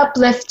very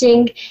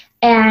uplifting,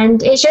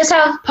 and it shows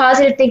how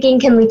positive thinking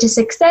can lead to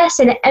success,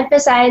 and it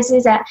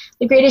emphasizes that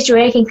the greatest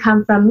joy can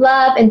come from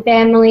love and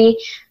family.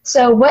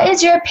 So what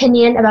is your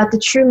opinion about the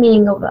true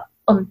meaning of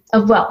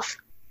wealth?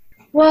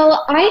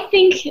 Well, I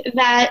think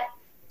that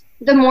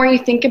the more you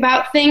think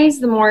about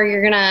things, the more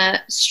you're going to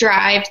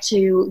strive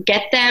to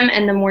get them,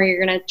 and the more you're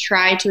going to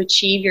try to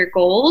achieve your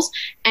goals,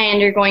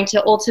 and you're going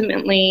to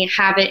ultimately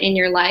have it in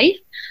your life.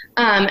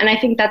 And I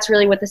think that's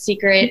really what The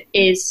Secret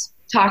is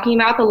talking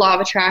about, the law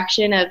of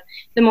attraction of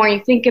the more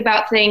you think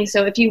about things.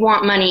 So if you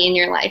want money in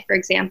your life, for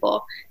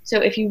example,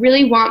 so if you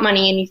really want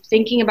money and you're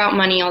thinking about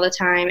money all the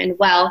time and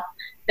wealth,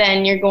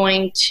 then you're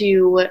going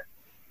to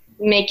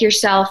make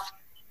yourself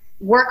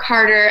work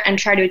harder and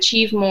try to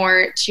achieve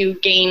more to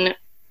gain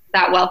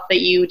that wealth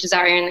that you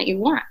desire and that you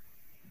want.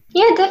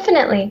 Yeah,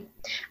 definitely.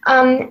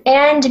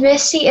 And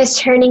Missy is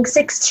turning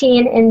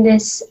 16 in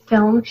this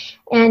film.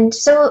 And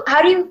so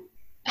how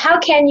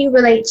can you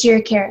relate to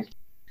your character?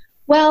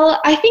 Well,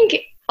 I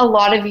think a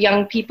lot of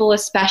young people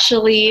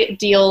especially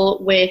deal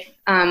with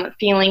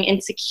feeling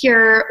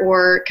insecure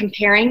or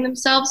comparing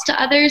themselves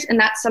to others. And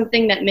that's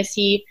something that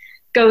Missy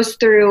goes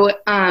through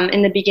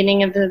in the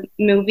beginning of the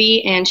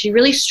movie, and she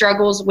really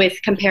struggles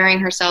with comparing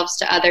herself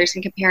to others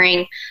and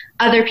comparing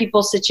other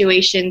people's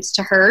situations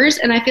to hers.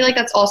 And I feel like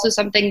that's also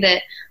something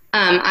that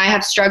I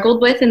have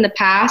struggled with in the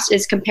past,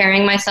 is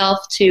comparing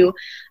myself to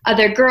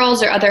other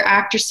girls or other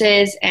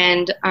actresses,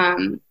 and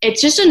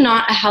it's just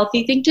not a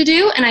healthy thing to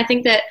do. And I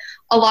think that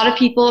a lot of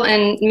people,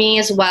 and me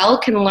as well,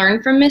 can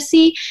learn from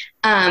Missy,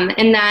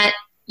 in that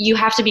you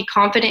have to be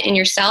confident in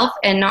yourself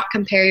and not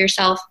compare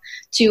yourself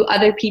to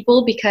other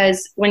people,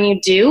 because when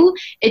you do,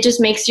 it just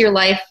makes your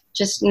life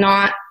just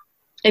not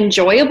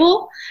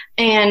enjoyable.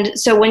 And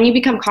so when you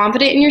become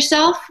confident in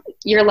yourself,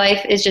 your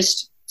life is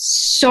just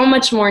so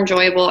much more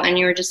enjoyable, and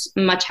you're just a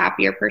much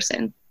happier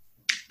person.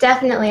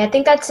 Definitely. I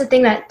think that's the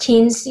thing that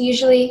teens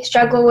usually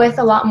struggle with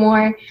a lot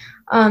more.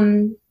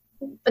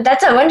 But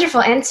that's a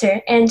wonderful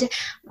answer. And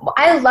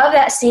I love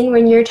that scene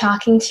when you're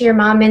talking to your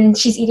mom and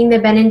she's eating the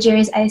Ben &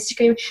 Jerry's ice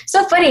cream.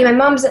 So funny. My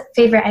mom's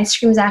favorite ice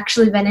cream is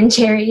actually Ben &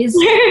 Jerry's.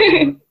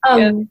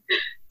 Yeah.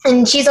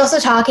 And she's also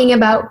talking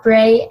about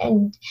Bray.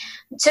 And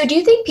so do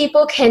you think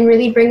people can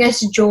really bring us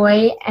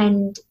joy,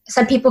 and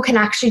some people can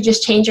actually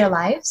just change our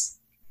lives?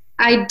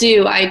 I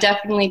do. I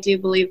definitely do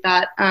believe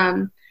that.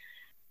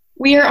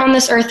 we are on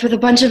this earth with a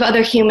bunch of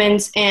other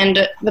humans,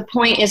 and the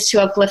point is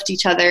to uplift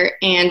each other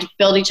and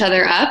build each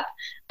other up.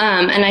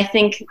 And I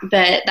think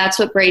that that's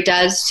what Bray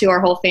does to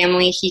our whole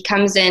family. He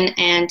comes in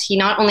and he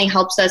not only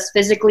helps us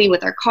physically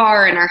with our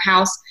car and our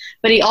house,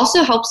 but he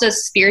also helps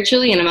us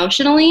spiritually and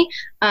emotionally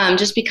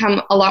just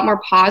become a lot more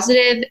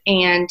positive,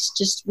 and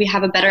just we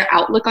have a better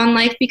outlook on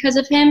life because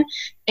of him.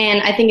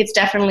 And I think it's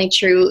definitely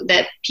true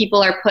that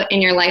people are put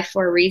in your life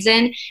for a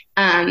reason,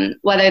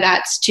 whether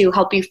that's to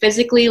help you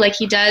physically like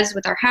he does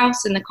with our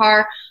house and the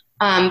car,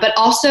 but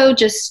also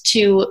just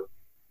to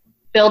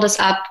build us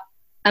up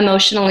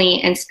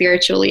emotionally and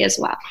spiritually as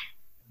well.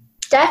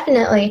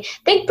 Definitely.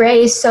 I think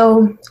Bray is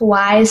so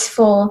wise,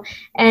 full,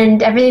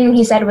 and everything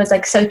he said was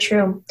like so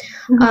true.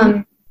 Mm-hmm.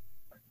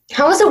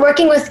 How was it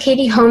working with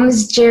Katie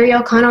Holmes, Jerry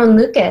O'Connell, and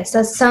Lucas?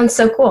 That sounds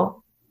so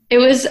cool. It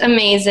was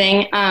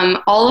amazing.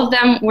 All of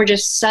them were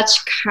just such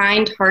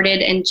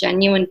kind-hearted and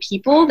genuine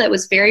people that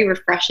was very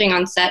refreshing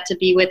on set to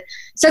be with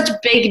such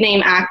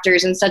big-name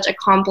actors and such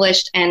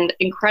accomplished and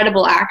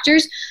incredible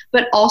actors,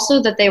 but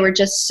also that they were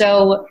just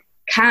so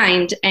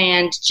kind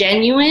and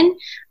genuine.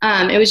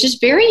 It was just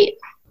very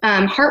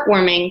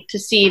heartwarming to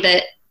see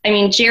that. I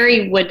mean,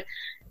 Jerry would,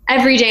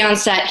 every day on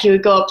set, he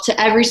would go up to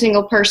every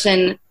single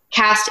person,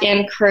 cast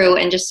and crew,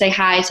 and just say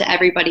hi to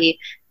everybody.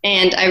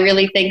 And I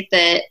really think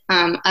that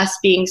us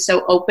being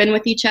so open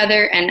with each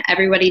other and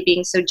everybody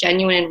being so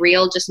genuine and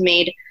real just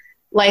made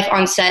life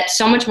on set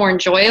so much more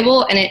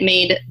enjoyable, and it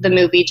made the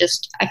movie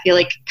just, I feel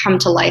like, come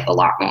to life a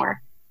lot more.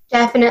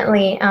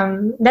 Definitely.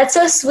 That's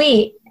so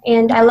sweet,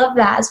 and I love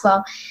that as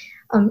well.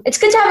 It's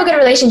good to have a good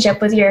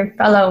relationship with your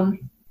fellow.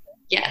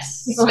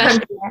 Yes,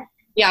 especially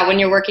when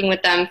you're working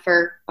with them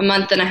for a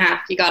month and a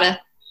half, you gotta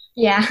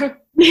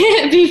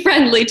be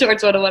friendly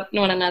towards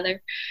one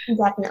another.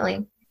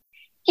 Definitely.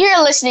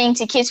 You're listening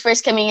to Kids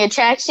First Coming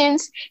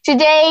Attractions.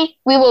 Today,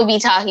 we will be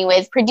talking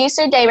with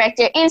producer,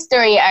 director, and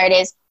story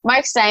artist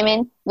Mark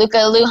Simon, Luca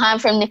Luhan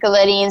from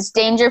Nickelodeon's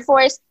Danger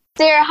Force,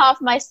 Sarah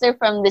Hofmeister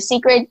from The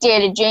Secret,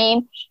 Dare to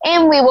Dream,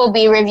 and we will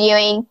be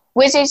reviewing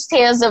Wizard's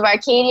Tales of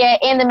Arcadia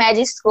and the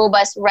Magic School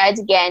Bus Rides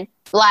Again,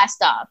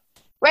 Blast Off.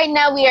 Right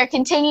now, we are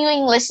continuing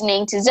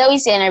listening to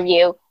Zoe's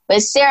interview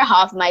with Sarah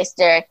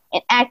Hofmeister,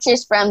 an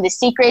actress from The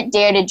Secret,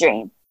 Dare to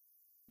Dream.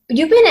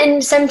 You've been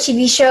in some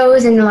TV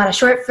shows and a lot of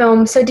short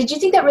films, so did you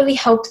think that really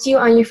helped you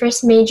on your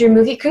first major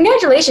movie?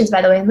 Congratulations,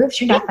 by the way. The movie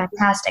turned out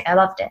fantastic. I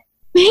loved it.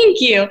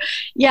 Thank you.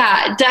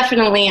 Yeah,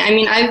 definitely. I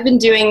mean, I've been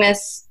doing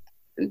this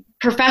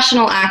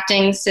professional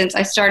acting since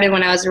I started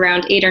when I was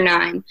around 8 or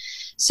 9.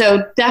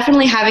 So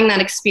definitely having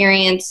that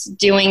experience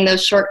doing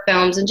those short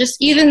films and just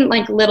even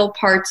like little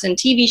parts in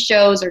TV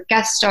shows or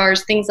guest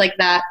stars, things like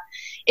that.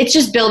 It's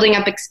just building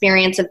up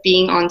experience of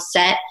being on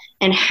set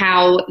and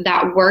how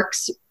that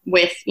works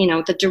with,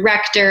 the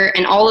director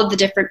and all of the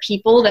different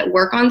people that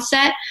work on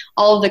set,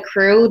 all of the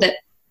crew that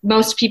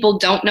most people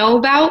don't know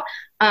about,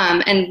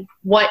 and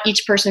what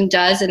each person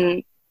does.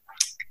 And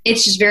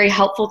it's just very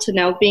helpful to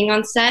know being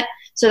on set.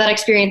 So that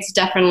experience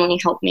definitely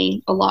helped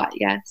me a lot,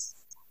 yes.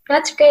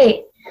 That's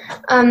great.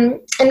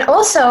 And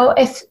also,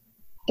 if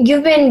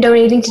you've been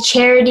donating to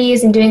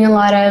charities and doing a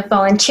lot of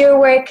volunteer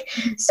work,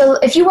 so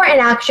if you weren't an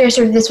actress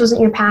or if this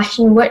wasn't your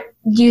passion, what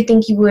do you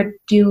think you would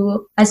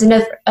do as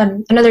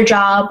another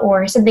job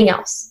or something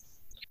else?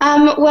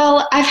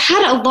 Well, I've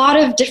had a lot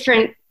of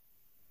different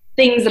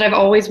things that I've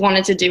always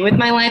wanted to do with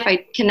my life.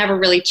 I can never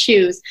really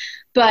choose.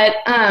 But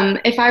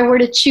if I were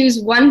to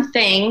choose one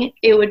thing,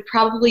 it would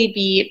probably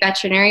be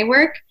veterinary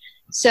work.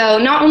 So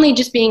not only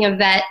just being a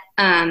vet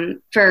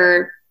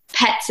for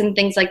pets and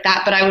things like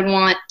that, but I would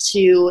want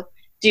to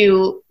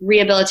do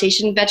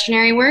rehabilitation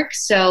veterinary work.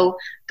 So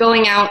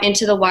going out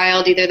into the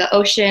wild, either the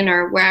ocean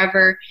or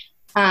wherever,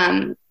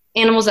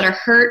 animals that are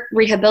hurt,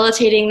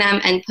 rehabilitating them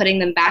and putting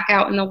them back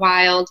out in the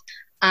wild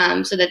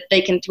so that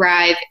they can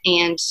thrive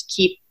and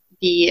keep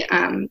the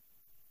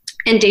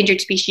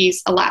endangered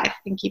species alive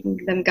and keeping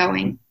them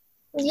going.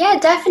 Yeah,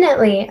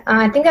 definitely.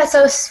 I think that's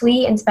so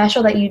sweet and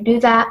special that you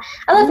do that.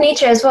 I love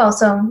nature as well,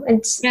 so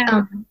it's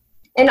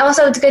and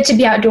also it's good to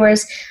be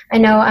outdoors. I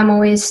know I'm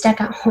always stuck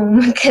at home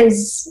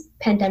because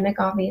pandemic,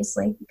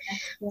 obviously.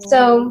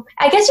 So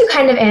I guess you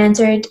kind of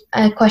answered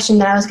a question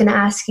that I was going to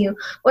ask you.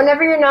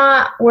 Whenever you're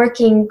not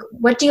working,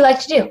 what do you like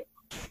to do?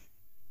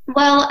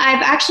 Well,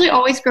 I've actually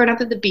always grown up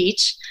at the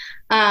beach.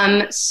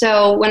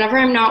 So whenever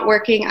I'm not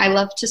working, I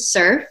love to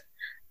surf.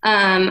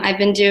 I've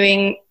been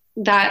doing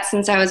that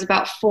since I was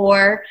about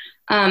 4.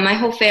 My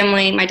whole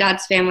family, my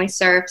dad's family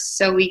surfs,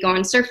 so we go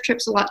on surf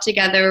trips a lot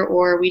together,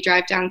 or we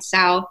drive down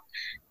south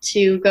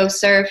to go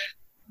surf.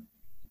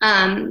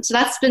 So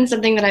that's been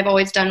something that I've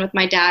always done with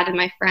my dad and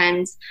my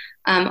friends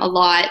a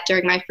lot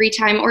during my free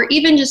time, or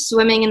even just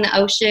swimming in the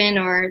ocean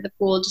or the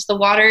pool. Just the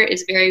water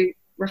is very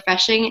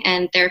refreshing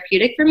and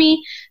therapeutic for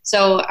me,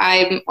 so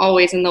I'm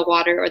always in the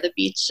water or the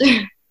beach.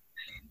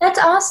 That's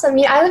awesome.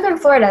 Yeah, I live in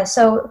Florida,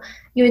 so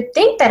you would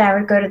think that I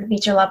would go to the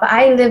beach a lot, but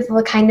I live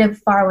kind of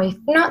far away.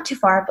 Not too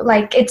far,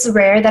 but it's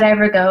rare that I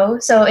ever go.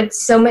 So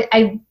it's so much.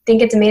 I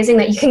think it's amazing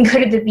that you can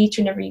go to the beach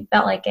whenever you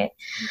felt like it.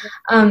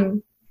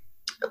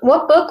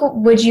 What book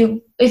would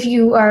you, if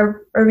you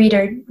are a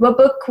reader, what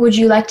book would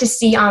you like to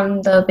see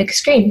on the big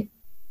screen?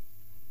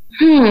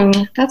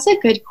 That's a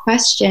good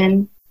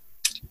question.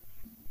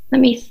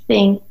 Let me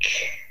think.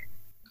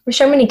 There's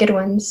so many good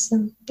ones.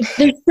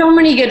 There's so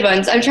many good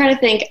ones. I'm trying to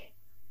think.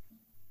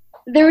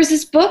 There was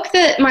this book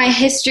that my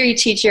history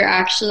teacher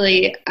I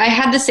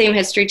had the same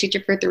history teacher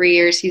for 3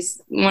 years.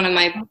 He's one of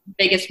my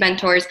biggest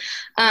mentors.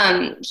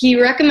 He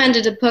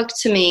recommended a book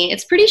to me.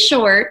 It's pretty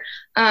short.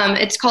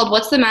 It's called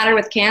What's the Matter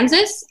with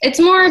Kansas? It's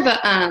more of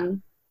a,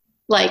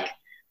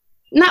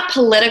 not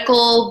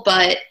political,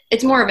 but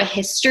it's more of a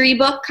history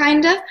book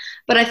kind of.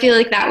 But I feel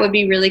like that would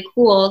be really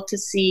cool to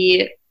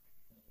see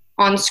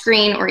on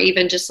screen or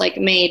even just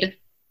made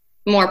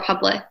more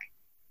public.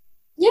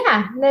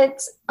 Yeah,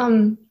 that's,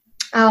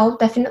 I'll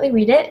definitely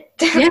read it.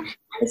 Yeah.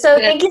 So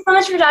thank you so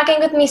much for talking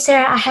with me,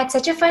 Sarah. I had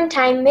such a fun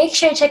time. Make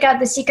sure to check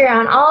out The Secret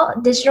on all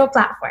digital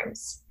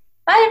platforms.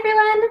 Bye,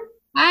 everyone.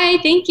 Bye.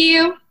 Thank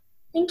you.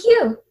 Thank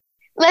you.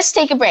 Let's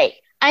take a break.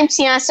 I'm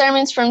Tiana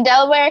S from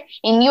Delaware,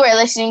 and you are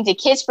listening to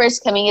Kids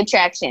First Coming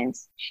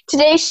Attractions.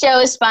 Today's show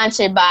is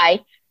sponsored by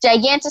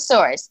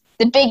Gigantosaurus,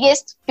 the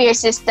biggest,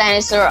 fiercest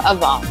dinosaur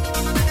of all.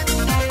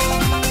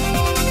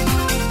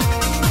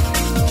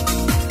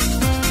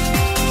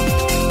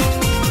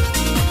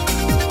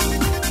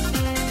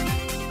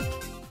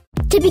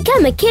 To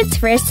become a Kids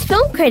First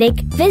film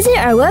critic, visit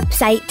our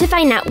website to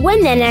find out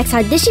when the next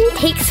audition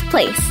takes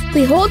place.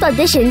 We hold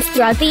auditions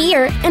throughout the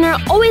year and are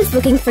always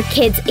looking for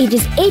kids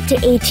ages 8 to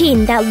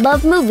 18 that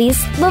love movies,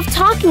 love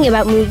talking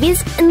about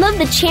movies, and love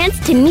the chance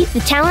to meet the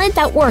talent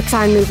that works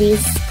on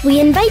movies. We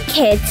invite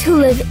kids who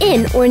live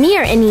in or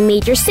near any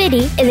major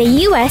city in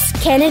the US,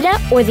 Canada,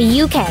 or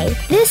the UK.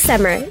 This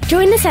summer,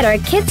 join us at our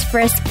Kids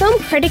First Film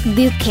Critic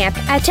Boot Camp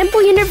at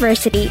Temple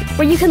University,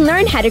 where you can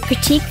learn how to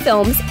critique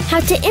films,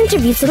 how to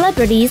interview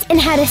celebrities, and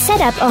how to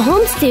set up a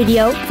home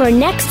studio for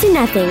next to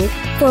nothing.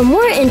 For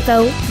more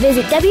info,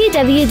 visit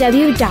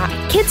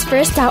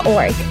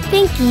www.kidsfirst.org.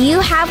 Think you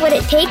have what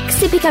it takes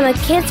to become a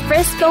Kids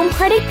First film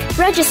critic?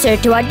 Register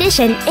to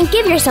audition and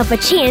give yourself a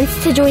chance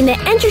to join the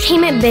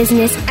entertainment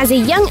business as a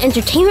young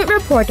entertainment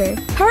reporter.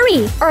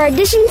 Hurry! Our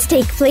auditions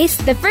take place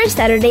the first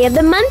Saturday of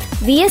the month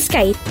via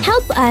Skype.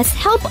 Help us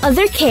help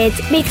other kids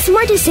make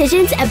smart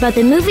decisions about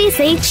the movies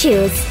they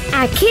choose.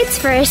 At Kids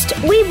First,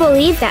 we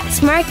believe that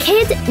smart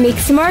kids make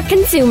smart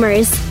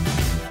consumers.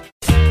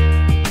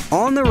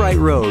 On the Right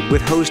Road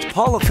with host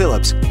Paula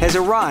Phillips has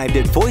arrived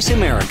at Voice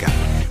America.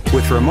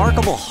 With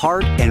remarkable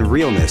heart and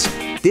realness,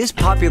 this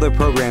popular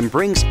program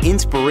brings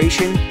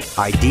inspiration,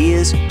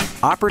 ideas,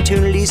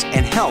 opportunities,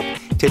 and help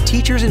to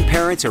teachers and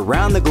parents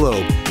around the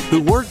globe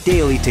who work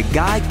daily to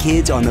guide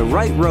kids on the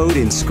right road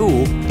in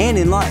school and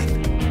in life.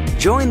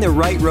 Join the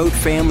Right Road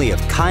family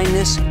of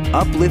kindness,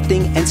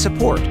 uplifting, and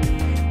support.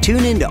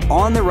 Tune in to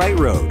On the Right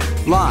Road,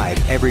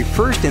 live every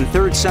first and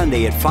third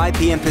Sunday at 5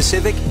 p.m.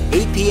 Pacific,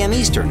 8 p.m.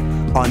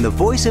 Eastern, on the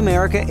Voice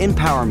America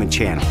Empowerment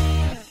Channel.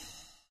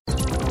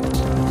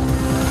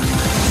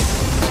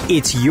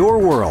 It's your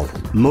world.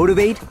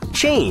 Motivate,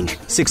 change,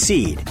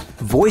 succeed.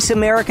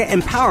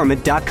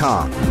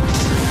 VoiceAmericaEmpowerment.com.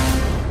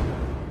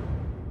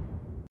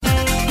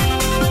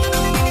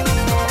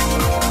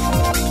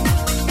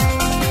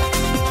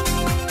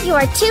 You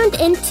are tuned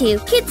into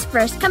Kids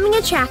First Coming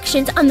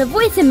Attractions on the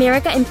Voice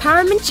America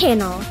Empowerment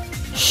Channel.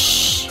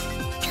 Shh!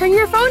 Turn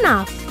your phone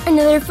off.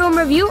 Another film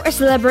review or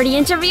celebrity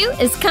interview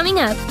is coming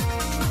up.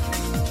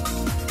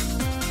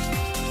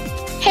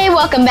 Hey,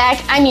 welcome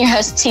back. I'm your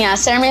host, Tiana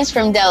S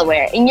from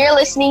Delaware, and you're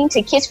listening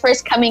to Kids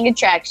First Coming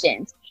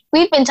Attractions.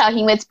 We've been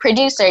talking with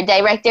producer,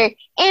 director,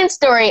 and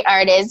story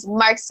artist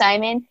Mark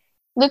Simon,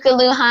 Luca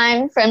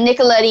Luhan from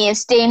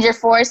Nickelodeon's Danger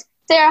Force,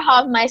 Sarah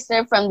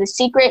Hofmeister from The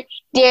Secret,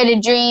 Dare to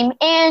Dream,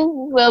 and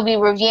we'll be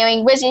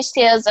reviewing Wizard's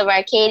Tales of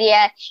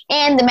Arcadia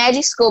and The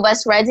Magic School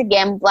Bus Rides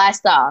Again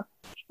Blast Off.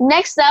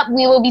 Next up,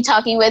 we will be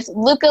talking with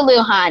Luca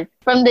Luhan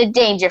from The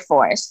Danger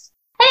Force.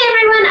 Hey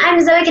everyone, I'm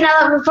Zoe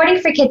Canella reporting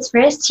for Kids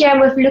First. Here I'm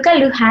with Luca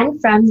Luhan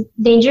from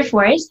Danger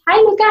Force. Hi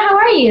Luca, how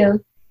are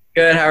you?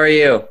 Good, how are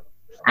you?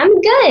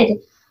 I'm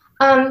good.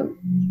 I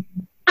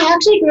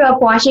actually grew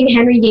up watching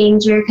Henry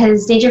Danger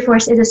because Danger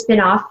Force is a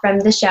spin-off from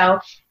the show.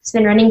 It's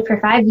been running for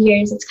 5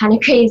 years. It's kind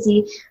of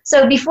crazy.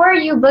 So before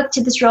you booked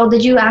to this role,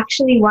 did you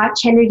actually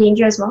watch Henry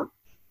Danger as well?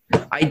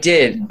 I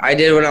did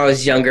when I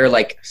was younger,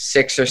 like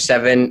 6 or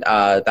 7.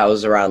 That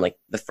was around like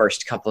the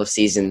first couple of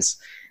seasons.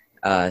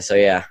 So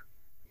yeah.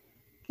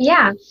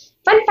 Yeah.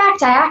 Fun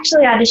fact, I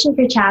actually auditioned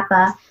for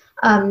Chappa.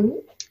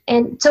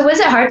 And so was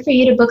it hard for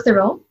you to book the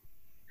role?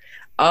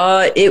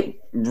 It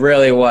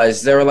really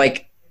was. There were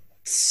like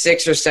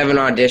 6 or 7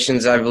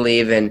 auditions, I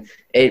believe, and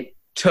it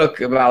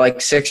took about like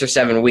 6 or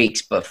 7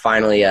 weeks, but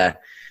finally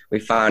we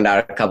found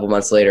out a couple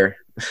months later.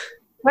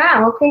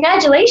 Wow, well,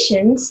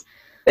 congratulations.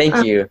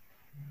 Thank you.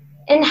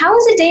 And how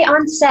was a day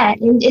on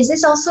set? And is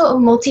this also a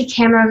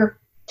multi-camera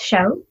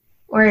show?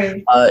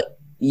 Or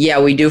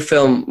yeah, we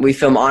film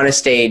on a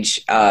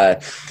stage in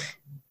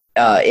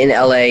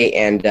LA,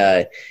 and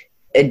a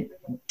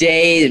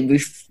day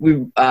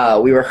we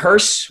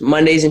rehearse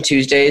Mondays and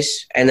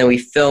Tuesdays, and then we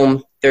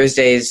film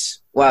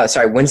Wednesdays,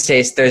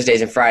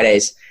 Thursdays, and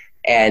Fridays.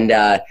 And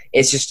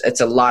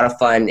it's a lot of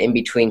fun in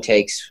between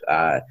takes.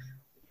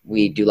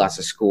 We do lots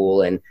of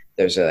school, and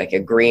there's a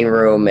green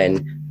room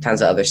and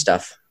tons of other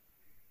stuff.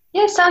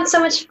 Yeah, it sounds so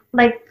much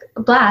like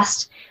a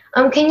blast.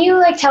 Can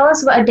you tell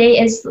us what a day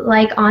is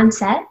like on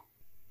set?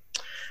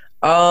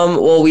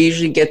 Well, we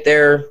usually get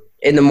there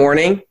in the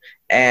morning,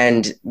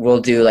 and we'll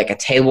do a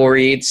table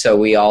read. So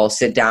we all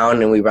sit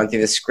down and we run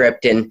through the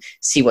script and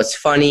see what's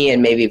funny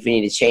and maybe if we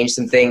need to change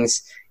some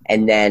things.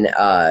 And then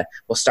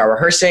we'll start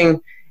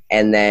rehearsing.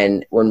 And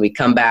then when we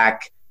come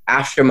back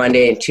after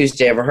Monday and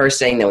Tuesday of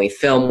rehearsing, then we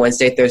film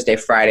Wednesday, Thursday,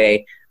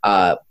 Friday,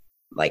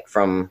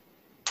 from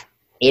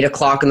 8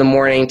 o'clock in the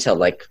morning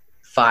till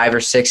 5 or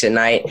 6 at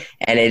night.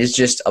 And it is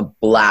just a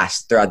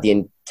blast throughout the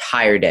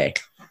entire day.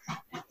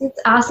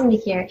 It's awesome to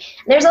hear.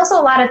 There's also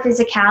a lot of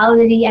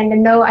physicality,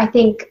 and I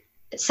think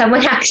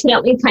someone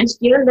accidentally punched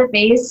you in the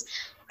face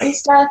and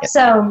stuff. Yeah.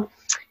 So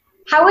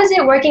how is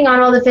it working on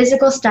all the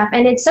physical stuff?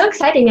 And it's so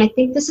exciting. I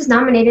think this is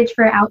nominated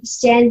for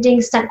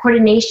Outstanding Stunt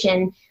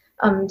Coordination.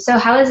 So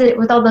how is it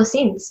with all those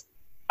scenes?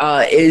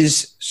 It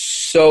is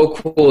so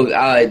cool.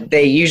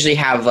 They usually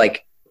have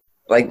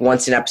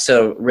once an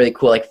episode, really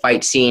cool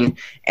fight scene,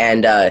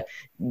 and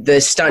the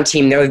stunt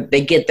team,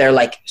 they get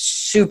there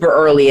super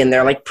early, and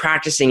they're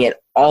practicing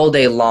it all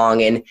day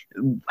long, and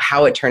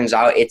how it turns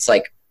out, it's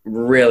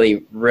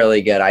really,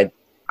 really good.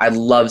 I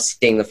love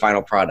seeing the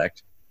final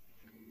product.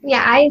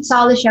 Yeah, I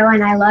saw the show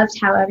and I loved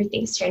how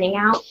everything's turning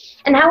out.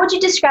 And how would you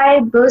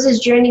describe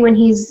Bose's journey when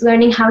he's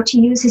learning how to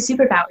use his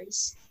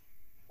superpowers?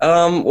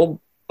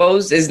 Well,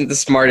 Bose isn't the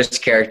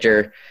smartest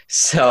character,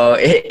 so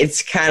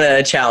it's kind of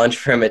a challenge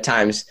for him at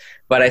times.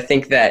 But I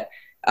think that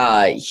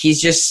he's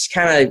just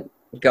kind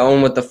of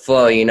going with the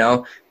flow,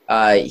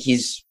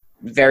 He's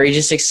very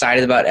just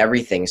excited about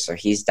everything, so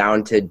he's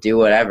down to do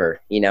whatever,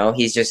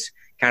 He's just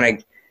kind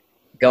of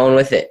going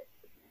with it.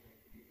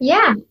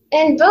 Yeah,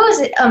 and Bose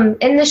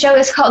in the show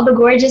is called the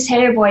Gorgeous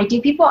Hair Boy. Do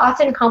people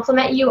often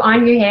compliment you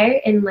on your hair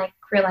in real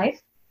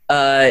life?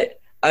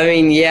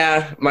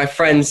 Yeah, my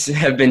friends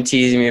have been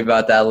teasing me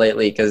about that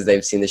lately because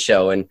they've seen the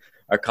show and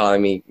are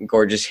calling me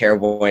Gorgeous Hair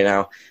Boy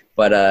now.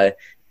 But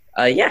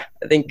yeah,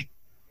 I think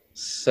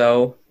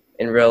so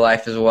in real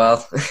life as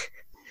well.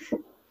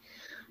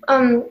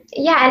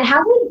 Yeah, and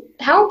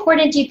how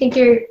important do you think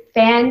your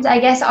fans, I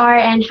guess, are,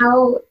 and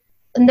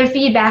their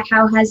feedback,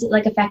 how has it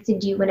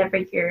affected you whenever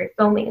you're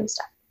filming and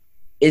stuff?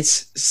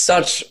 It's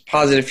such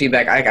positive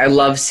feedback. I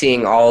love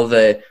seeing all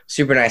the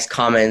super nice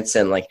comments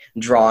and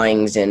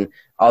drawings and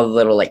all the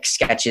little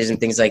sketches and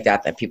things like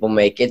that people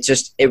make.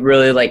 It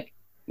really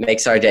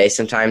makes our day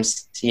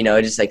sometimes,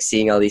 just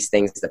seeing all these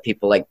things that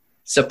people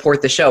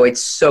support the show.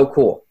 It's so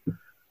cool.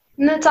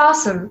 And that's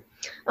awesome.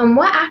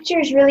 What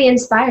actors really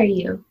inspire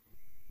you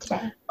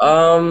today?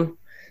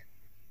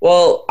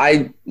 Well,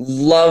 I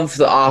love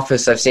The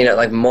Office. I've seen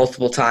it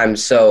multiple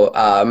times. So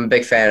I'm a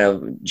big fan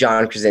of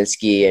John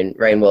Krasinski and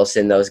Rainn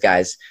Wilson, those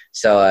guys.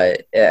 So I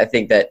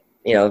think that,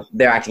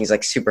 their acting is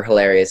super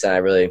hilarious, and I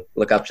really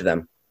look up to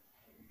them.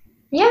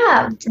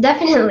 Yeah,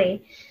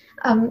 definitely.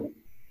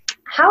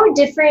 How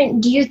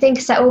different do you think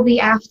set will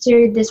be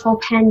after this whole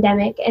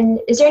pandemic?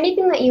 And is there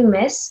anything that you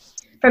miss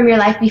from your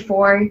life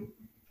before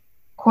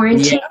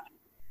quarantine? Yeah,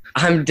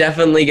 I'm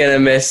definitely going to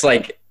miss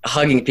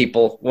hugging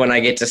people when I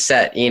get to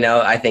set.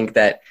 I think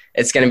that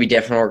it's going to be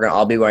different. We're going to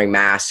all be wearing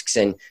masks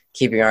and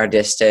keeping our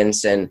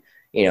distance, and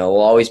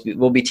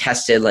we'll be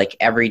tested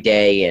every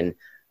day, and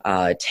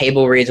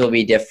table reads will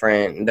be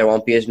different. There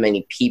won't be as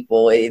many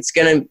people. It's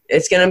going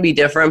to be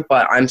different,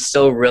 but I'm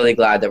still really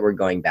glad that we're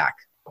going back,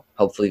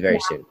 hopefully very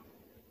soon.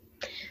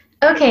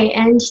 Okay,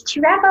 and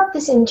to wrap up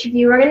this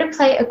interview, we're going to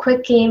play a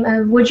quick game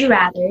of Would You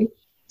Rather.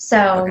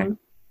 So, okay.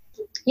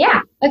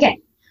 Yeah, okay.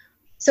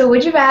 So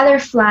would you rather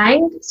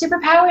flying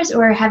superpowers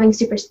or having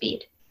super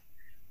speed?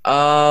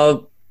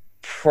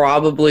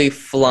 Probably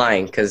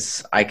flying,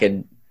 because I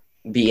could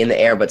be in the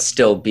air but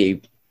still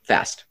be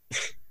fast.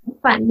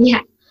 Fun,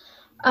 yeah.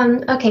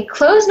 Okay,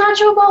 closed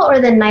nacho ball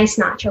or the nice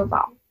nacho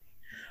ball?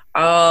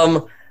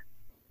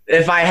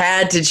 If I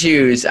had to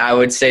choose, I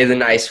would say the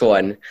nice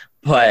one.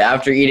 But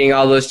after eating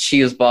all those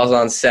Cheetos balls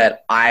on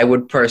set, I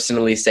would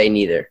personally say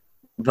neither.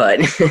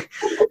 But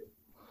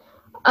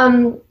okay,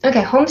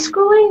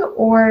 homeschooling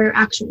or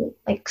actual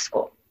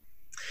school?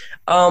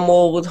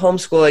 Well, with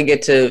homeschool, I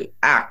get to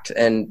act,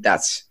 and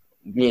that's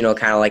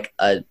kind of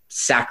a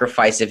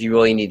sacrifice if you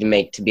really need to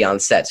make to be on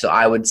set. So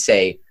I would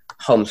say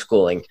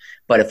homeschooling.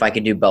 But if I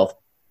could do both,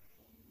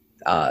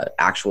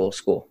 actual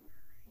school.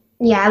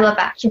 Yeah, I love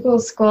actual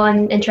school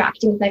and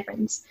interacting with my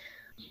friends.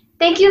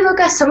 Thank you,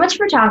 Luca, so much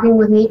for talking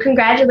with me.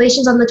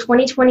 Congratulations on the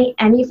 2020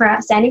 Emmy for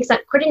Outstanding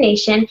Stunt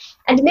Coordination.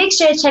 And make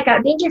sure to check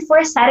out Danger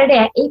Force Saturday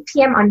at 8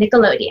 p.m. on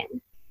Nickelodeon.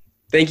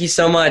 Thank you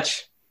so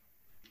much.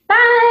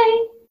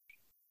 Bye!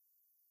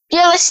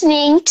 You're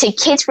listening to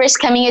Kids First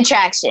Coming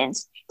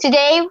Attractions.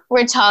 Today,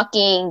 we're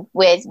talking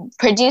with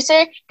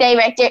producer,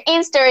 director,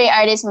 and story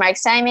artist Mark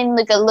Simon,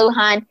 Luca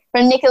Luhan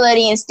from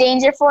Nickelodeon's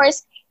Danger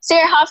Force,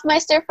 Sarah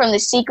Hofmeister from The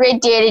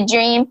Secret, Dare to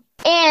Dream,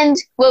 And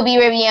we'll be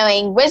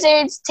reviewing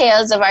Wizards,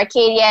 Tales of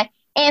Arcadia,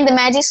 and the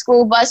Magic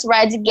School Bus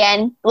Rides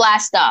Again,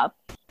 Blast Off.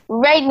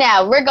 Right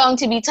now, we're going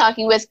to be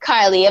talking with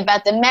Caylee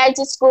about the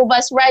Magic School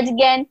Bus Rides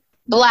Again,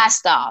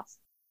 Blast Off.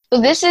 So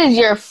this is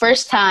your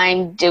first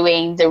time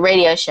doing the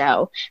radio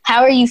show.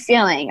 How are you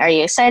feeling? Are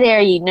you excited?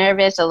 Are you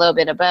nervous? A little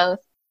bit of both?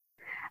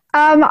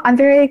 I'm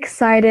very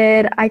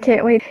excited. I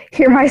can't wait to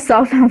hear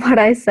myself and what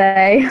I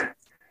say.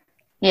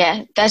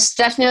 Yeah, that's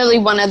definitely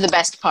one of the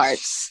best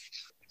parts.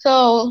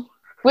 So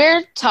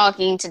we're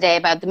talking today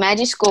about the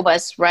Magic School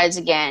Bus Rides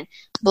Again,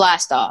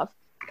 Blast Off.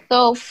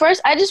 So first,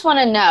 I just want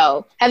to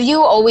know, have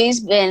you always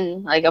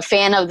been like a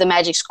fan of the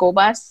Magic School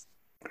Bus?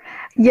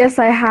 Yes,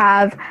 I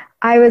have.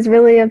 I was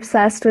really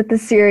obsessed with the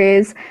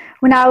series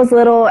when I was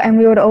little, and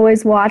we would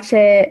always watch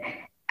it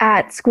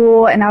at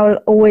school, and I would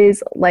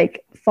always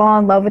fall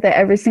in love with it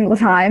every single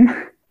time.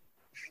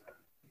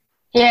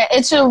 Yeah,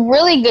 it's a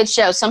really good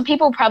show. Some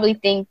people probably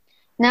think,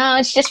 no,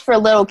 it's just for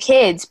little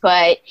kids,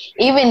 but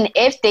even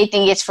if they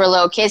think it's for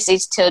little kids, they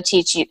still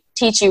teach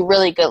you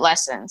really good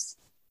lessons.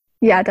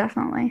 Yeah,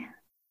 definitely.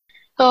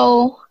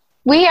 So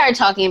we are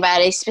talking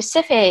about a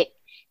specific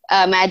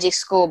Magic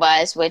School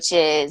Bus, which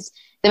is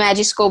the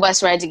Magic School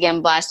Bus Rides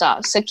Again, Blast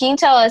Off. So can you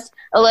tell us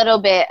a little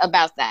bit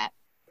about that?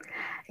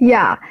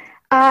 Yeah.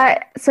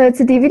 So it's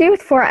a DVD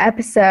with 4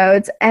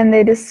 episodes, and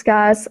they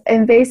discuss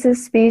invasive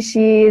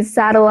species,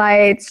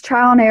 satellites,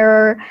 trial and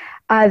error,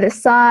 the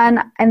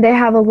sun, and they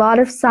have a lot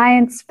of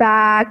science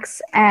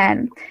facts,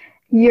 and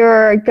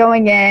you're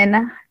going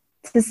in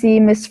to see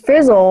Miss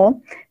Frizzle's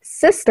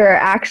sister,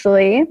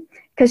 actually,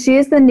 because she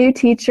is the new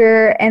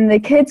teacher, and the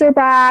kids are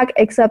back,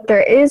 except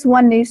there is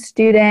one new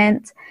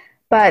student,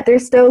 but they're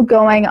still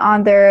going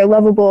on their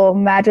lovable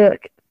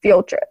magic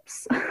field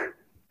trips.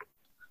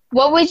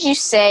 What would you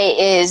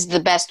say is the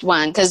best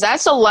one? Because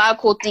that's a lot of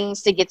cool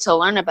things to get to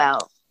learn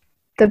about.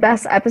 The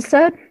best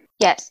episode?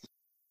 Yes.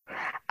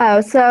 Oh,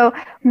 so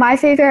my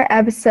favorite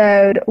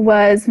episode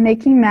was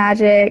Making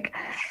Magic.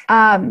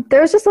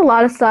 There was just a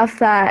lot of stuff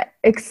that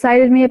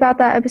excited me about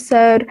that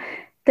episode.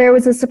 There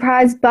was a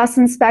surprise bus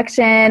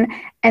inspection,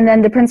 and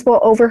then the principal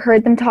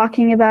overheard them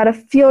talking about a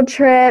field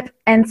trip,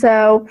 and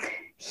so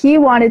he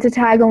wanted to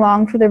tag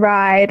along for the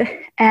ride,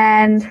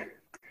 and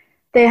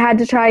they had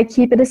to try to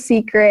keep it a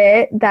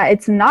secret that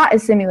it's not a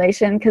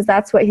simulation, because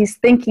that's what he's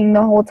thinking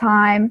the whole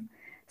time.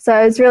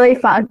 So it was really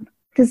fun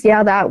to see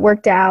how that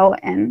worked out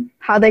and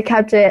how they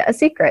kept it a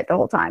secret the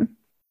whole time.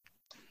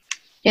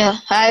 Yeah,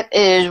 that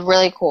is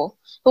really cool.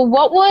 But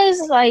what was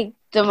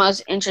the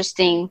most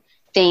interesting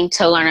thing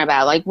to learn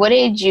about? What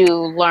did you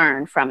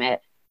learn from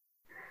it?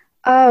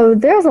 Oh,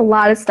 there's a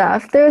lot of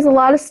stuff. There's a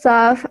lot of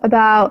stuff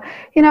about,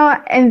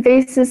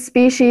 invasive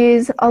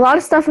species, a lot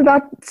of stuff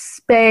about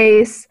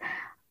space.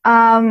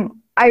 I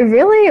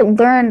really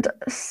learned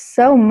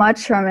so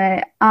much from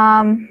it.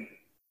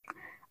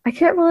 I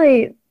can't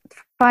really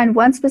find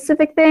one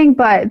specific thing,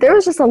 but there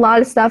was just a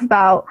lot of stuff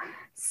about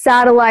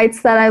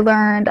satellites that I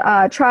learned,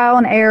 trial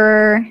and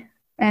error,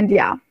 and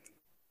yeah.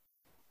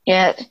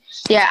 Yeah,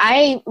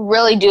 I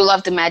really do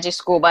love the Magic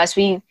School Bus.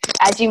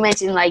 As you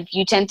mentioned,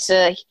 you tend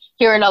to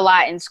hear it a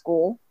lot in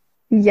school.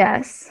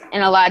 Yes.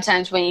 And a lot of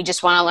times when you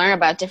just want to learn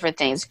about different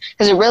things,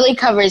 because it really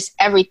covers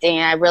everything,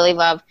 and I really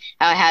love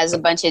how it has a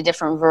bunch of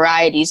different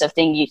varieties of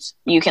things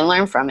you can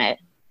learn from it.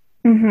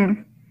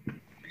 Mm-hmm.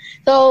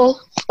 So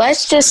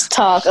let's just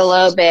talk a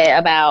little bit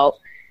about,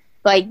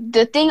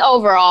 the thing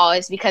overall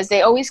is because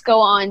they always go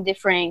on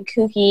different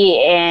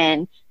kooky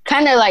and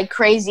kind of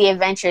crazy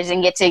adventures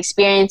and get to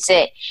experience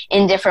it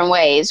in different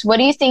ways. What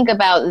do you think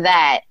about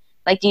that?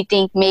 Do you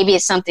think maybe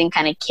it's something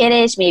kind of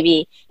kiddish?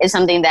 Maybe it's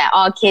something that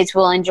all kids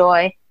will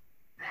enjoy?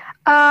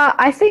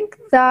 I think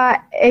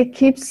that it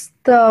keeps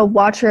the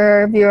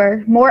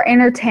viewer more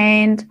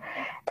entertained,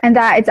 and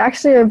that it's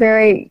actually a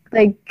very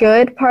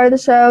good part of the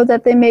show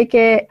that they make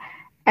it,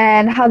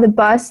 and how the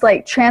bus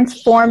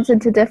transforms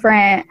into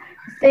different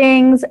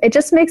things. It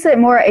just makes it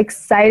more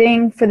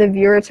exciting for the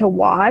viewer to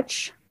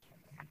watch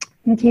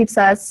and keeps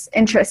us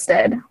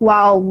interested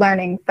while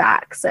learning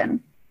facts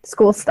and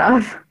school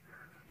stuff.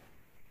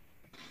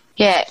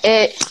 Yeah,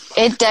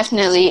 it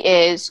definitely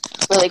is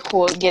really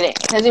cool to get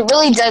it, because it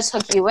really does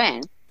hook you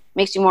in,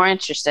 makes you more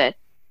interested.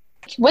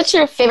 What's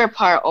your favorite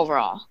part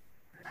overall?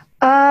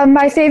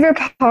 My favorite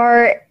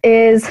part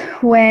is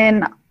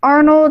when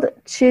Arnold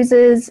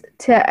chooses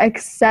to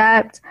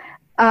accept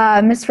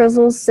Miss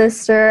Frizzle's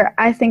sister.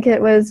 I think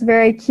it was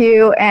very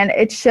cute, and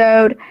it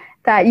showed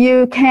that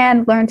you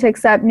can learn to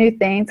accept new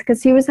things,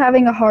 because he was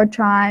having a hard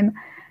time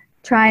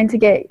trying to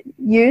get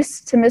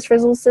used to Miss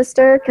Frizzle's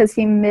sister because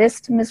he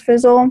missed Miss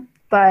Frizzle,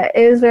 but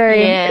it was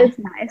it's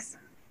nice.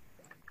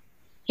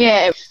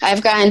 Yeah,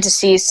 I've gotten to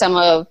see some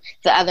of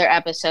the other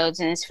episodes,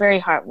 and it's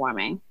very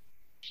heartwarming.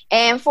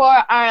 And for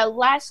our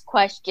last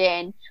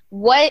question,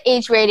 what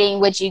age rating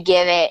would you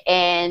give it,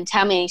 and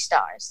how many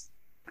stars?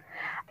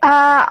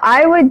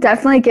 I would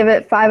definitely give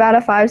it 5 out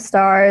of 5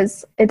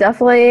 stars. It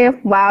definitely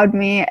wowed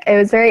me. It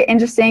was very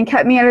interesting,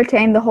 kept me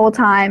entertained the whole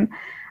time.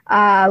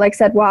 like I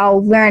said,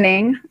 while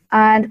learning.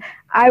 And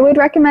I would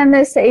recommend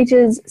this to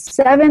ages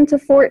 7 to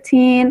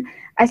 14.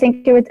 I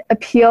think it would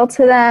appeal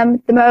to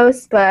them the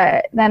most,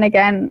 but then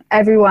again,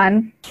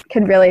 everyone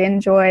can really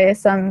enjoy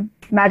some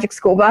Magic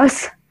School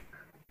Bus.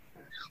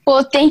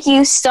 Well, thank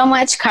you so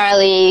much,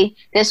 Carly.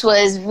 This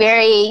was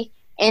very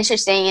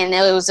interesting, and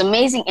it was an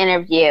amazing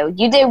interview.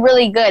 You did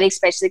really good,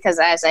 especially because,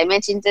 as I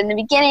mentioned in the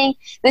beginning,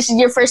 this is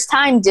your first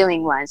time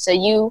doing one, so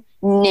you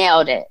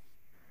nailed it.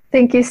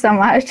 Thank you so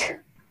much.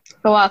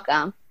 You're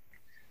welcome.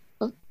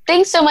 Well,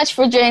 thanks so much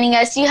for joining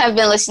us. You have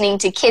been listening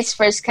to Kids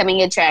First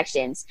Coming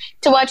Attractions.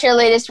 To watch our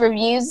latest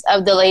reviews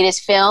of the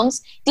latest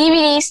films,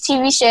 DVDs,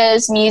 TV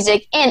shows,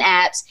 music, and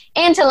apps,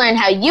 and to learn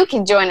how you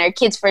can join our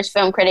Kids First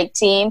Film Critic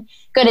team,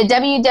 go to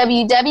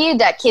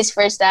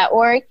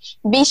www.kidsfirst.org.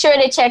 Be sure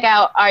to check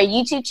out our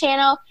YouTube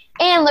channel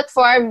and look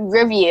for our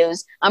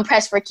reviews on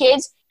Press for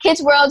Kids,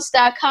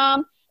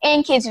 kidsworlds.com,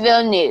 and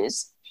Kidsville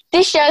News.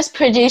 This show is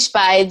produced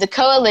by the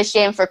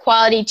Coalition for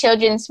Quality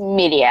Children's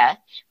Media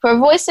for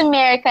Voice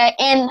America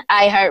and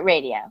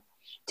iHeartRadio.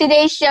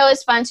 Today's show is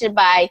sponsored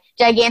by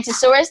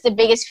Gigantosaurus, the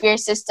biggest,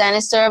 fiercest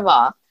dinosaur of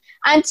all.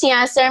 I'm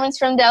Tiana S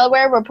from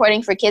Delaware,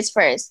 reporting for Kids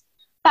First.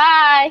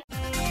 Bye!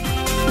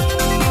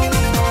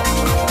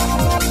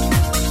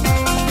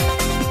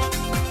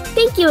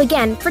 Thank you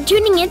again for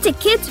tuning in to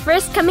Kids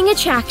First Coming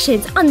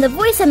Attractions on the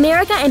Voice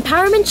America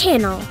Empowerment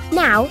Channel.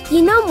 Now,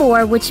 you know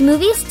more which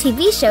movies,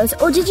 TV shows,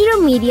 or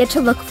digital media to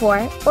look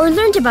for, or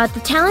learned about the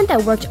talent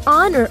that worked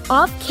on or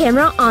off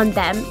camera on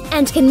them,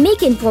 and can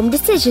make informed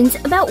decisions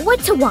about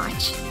what to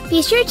watch.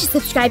 Be sure to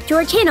subscribe to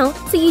our channel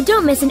so you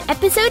don't miss an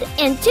episode,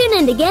 and tune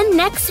in again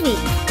next week.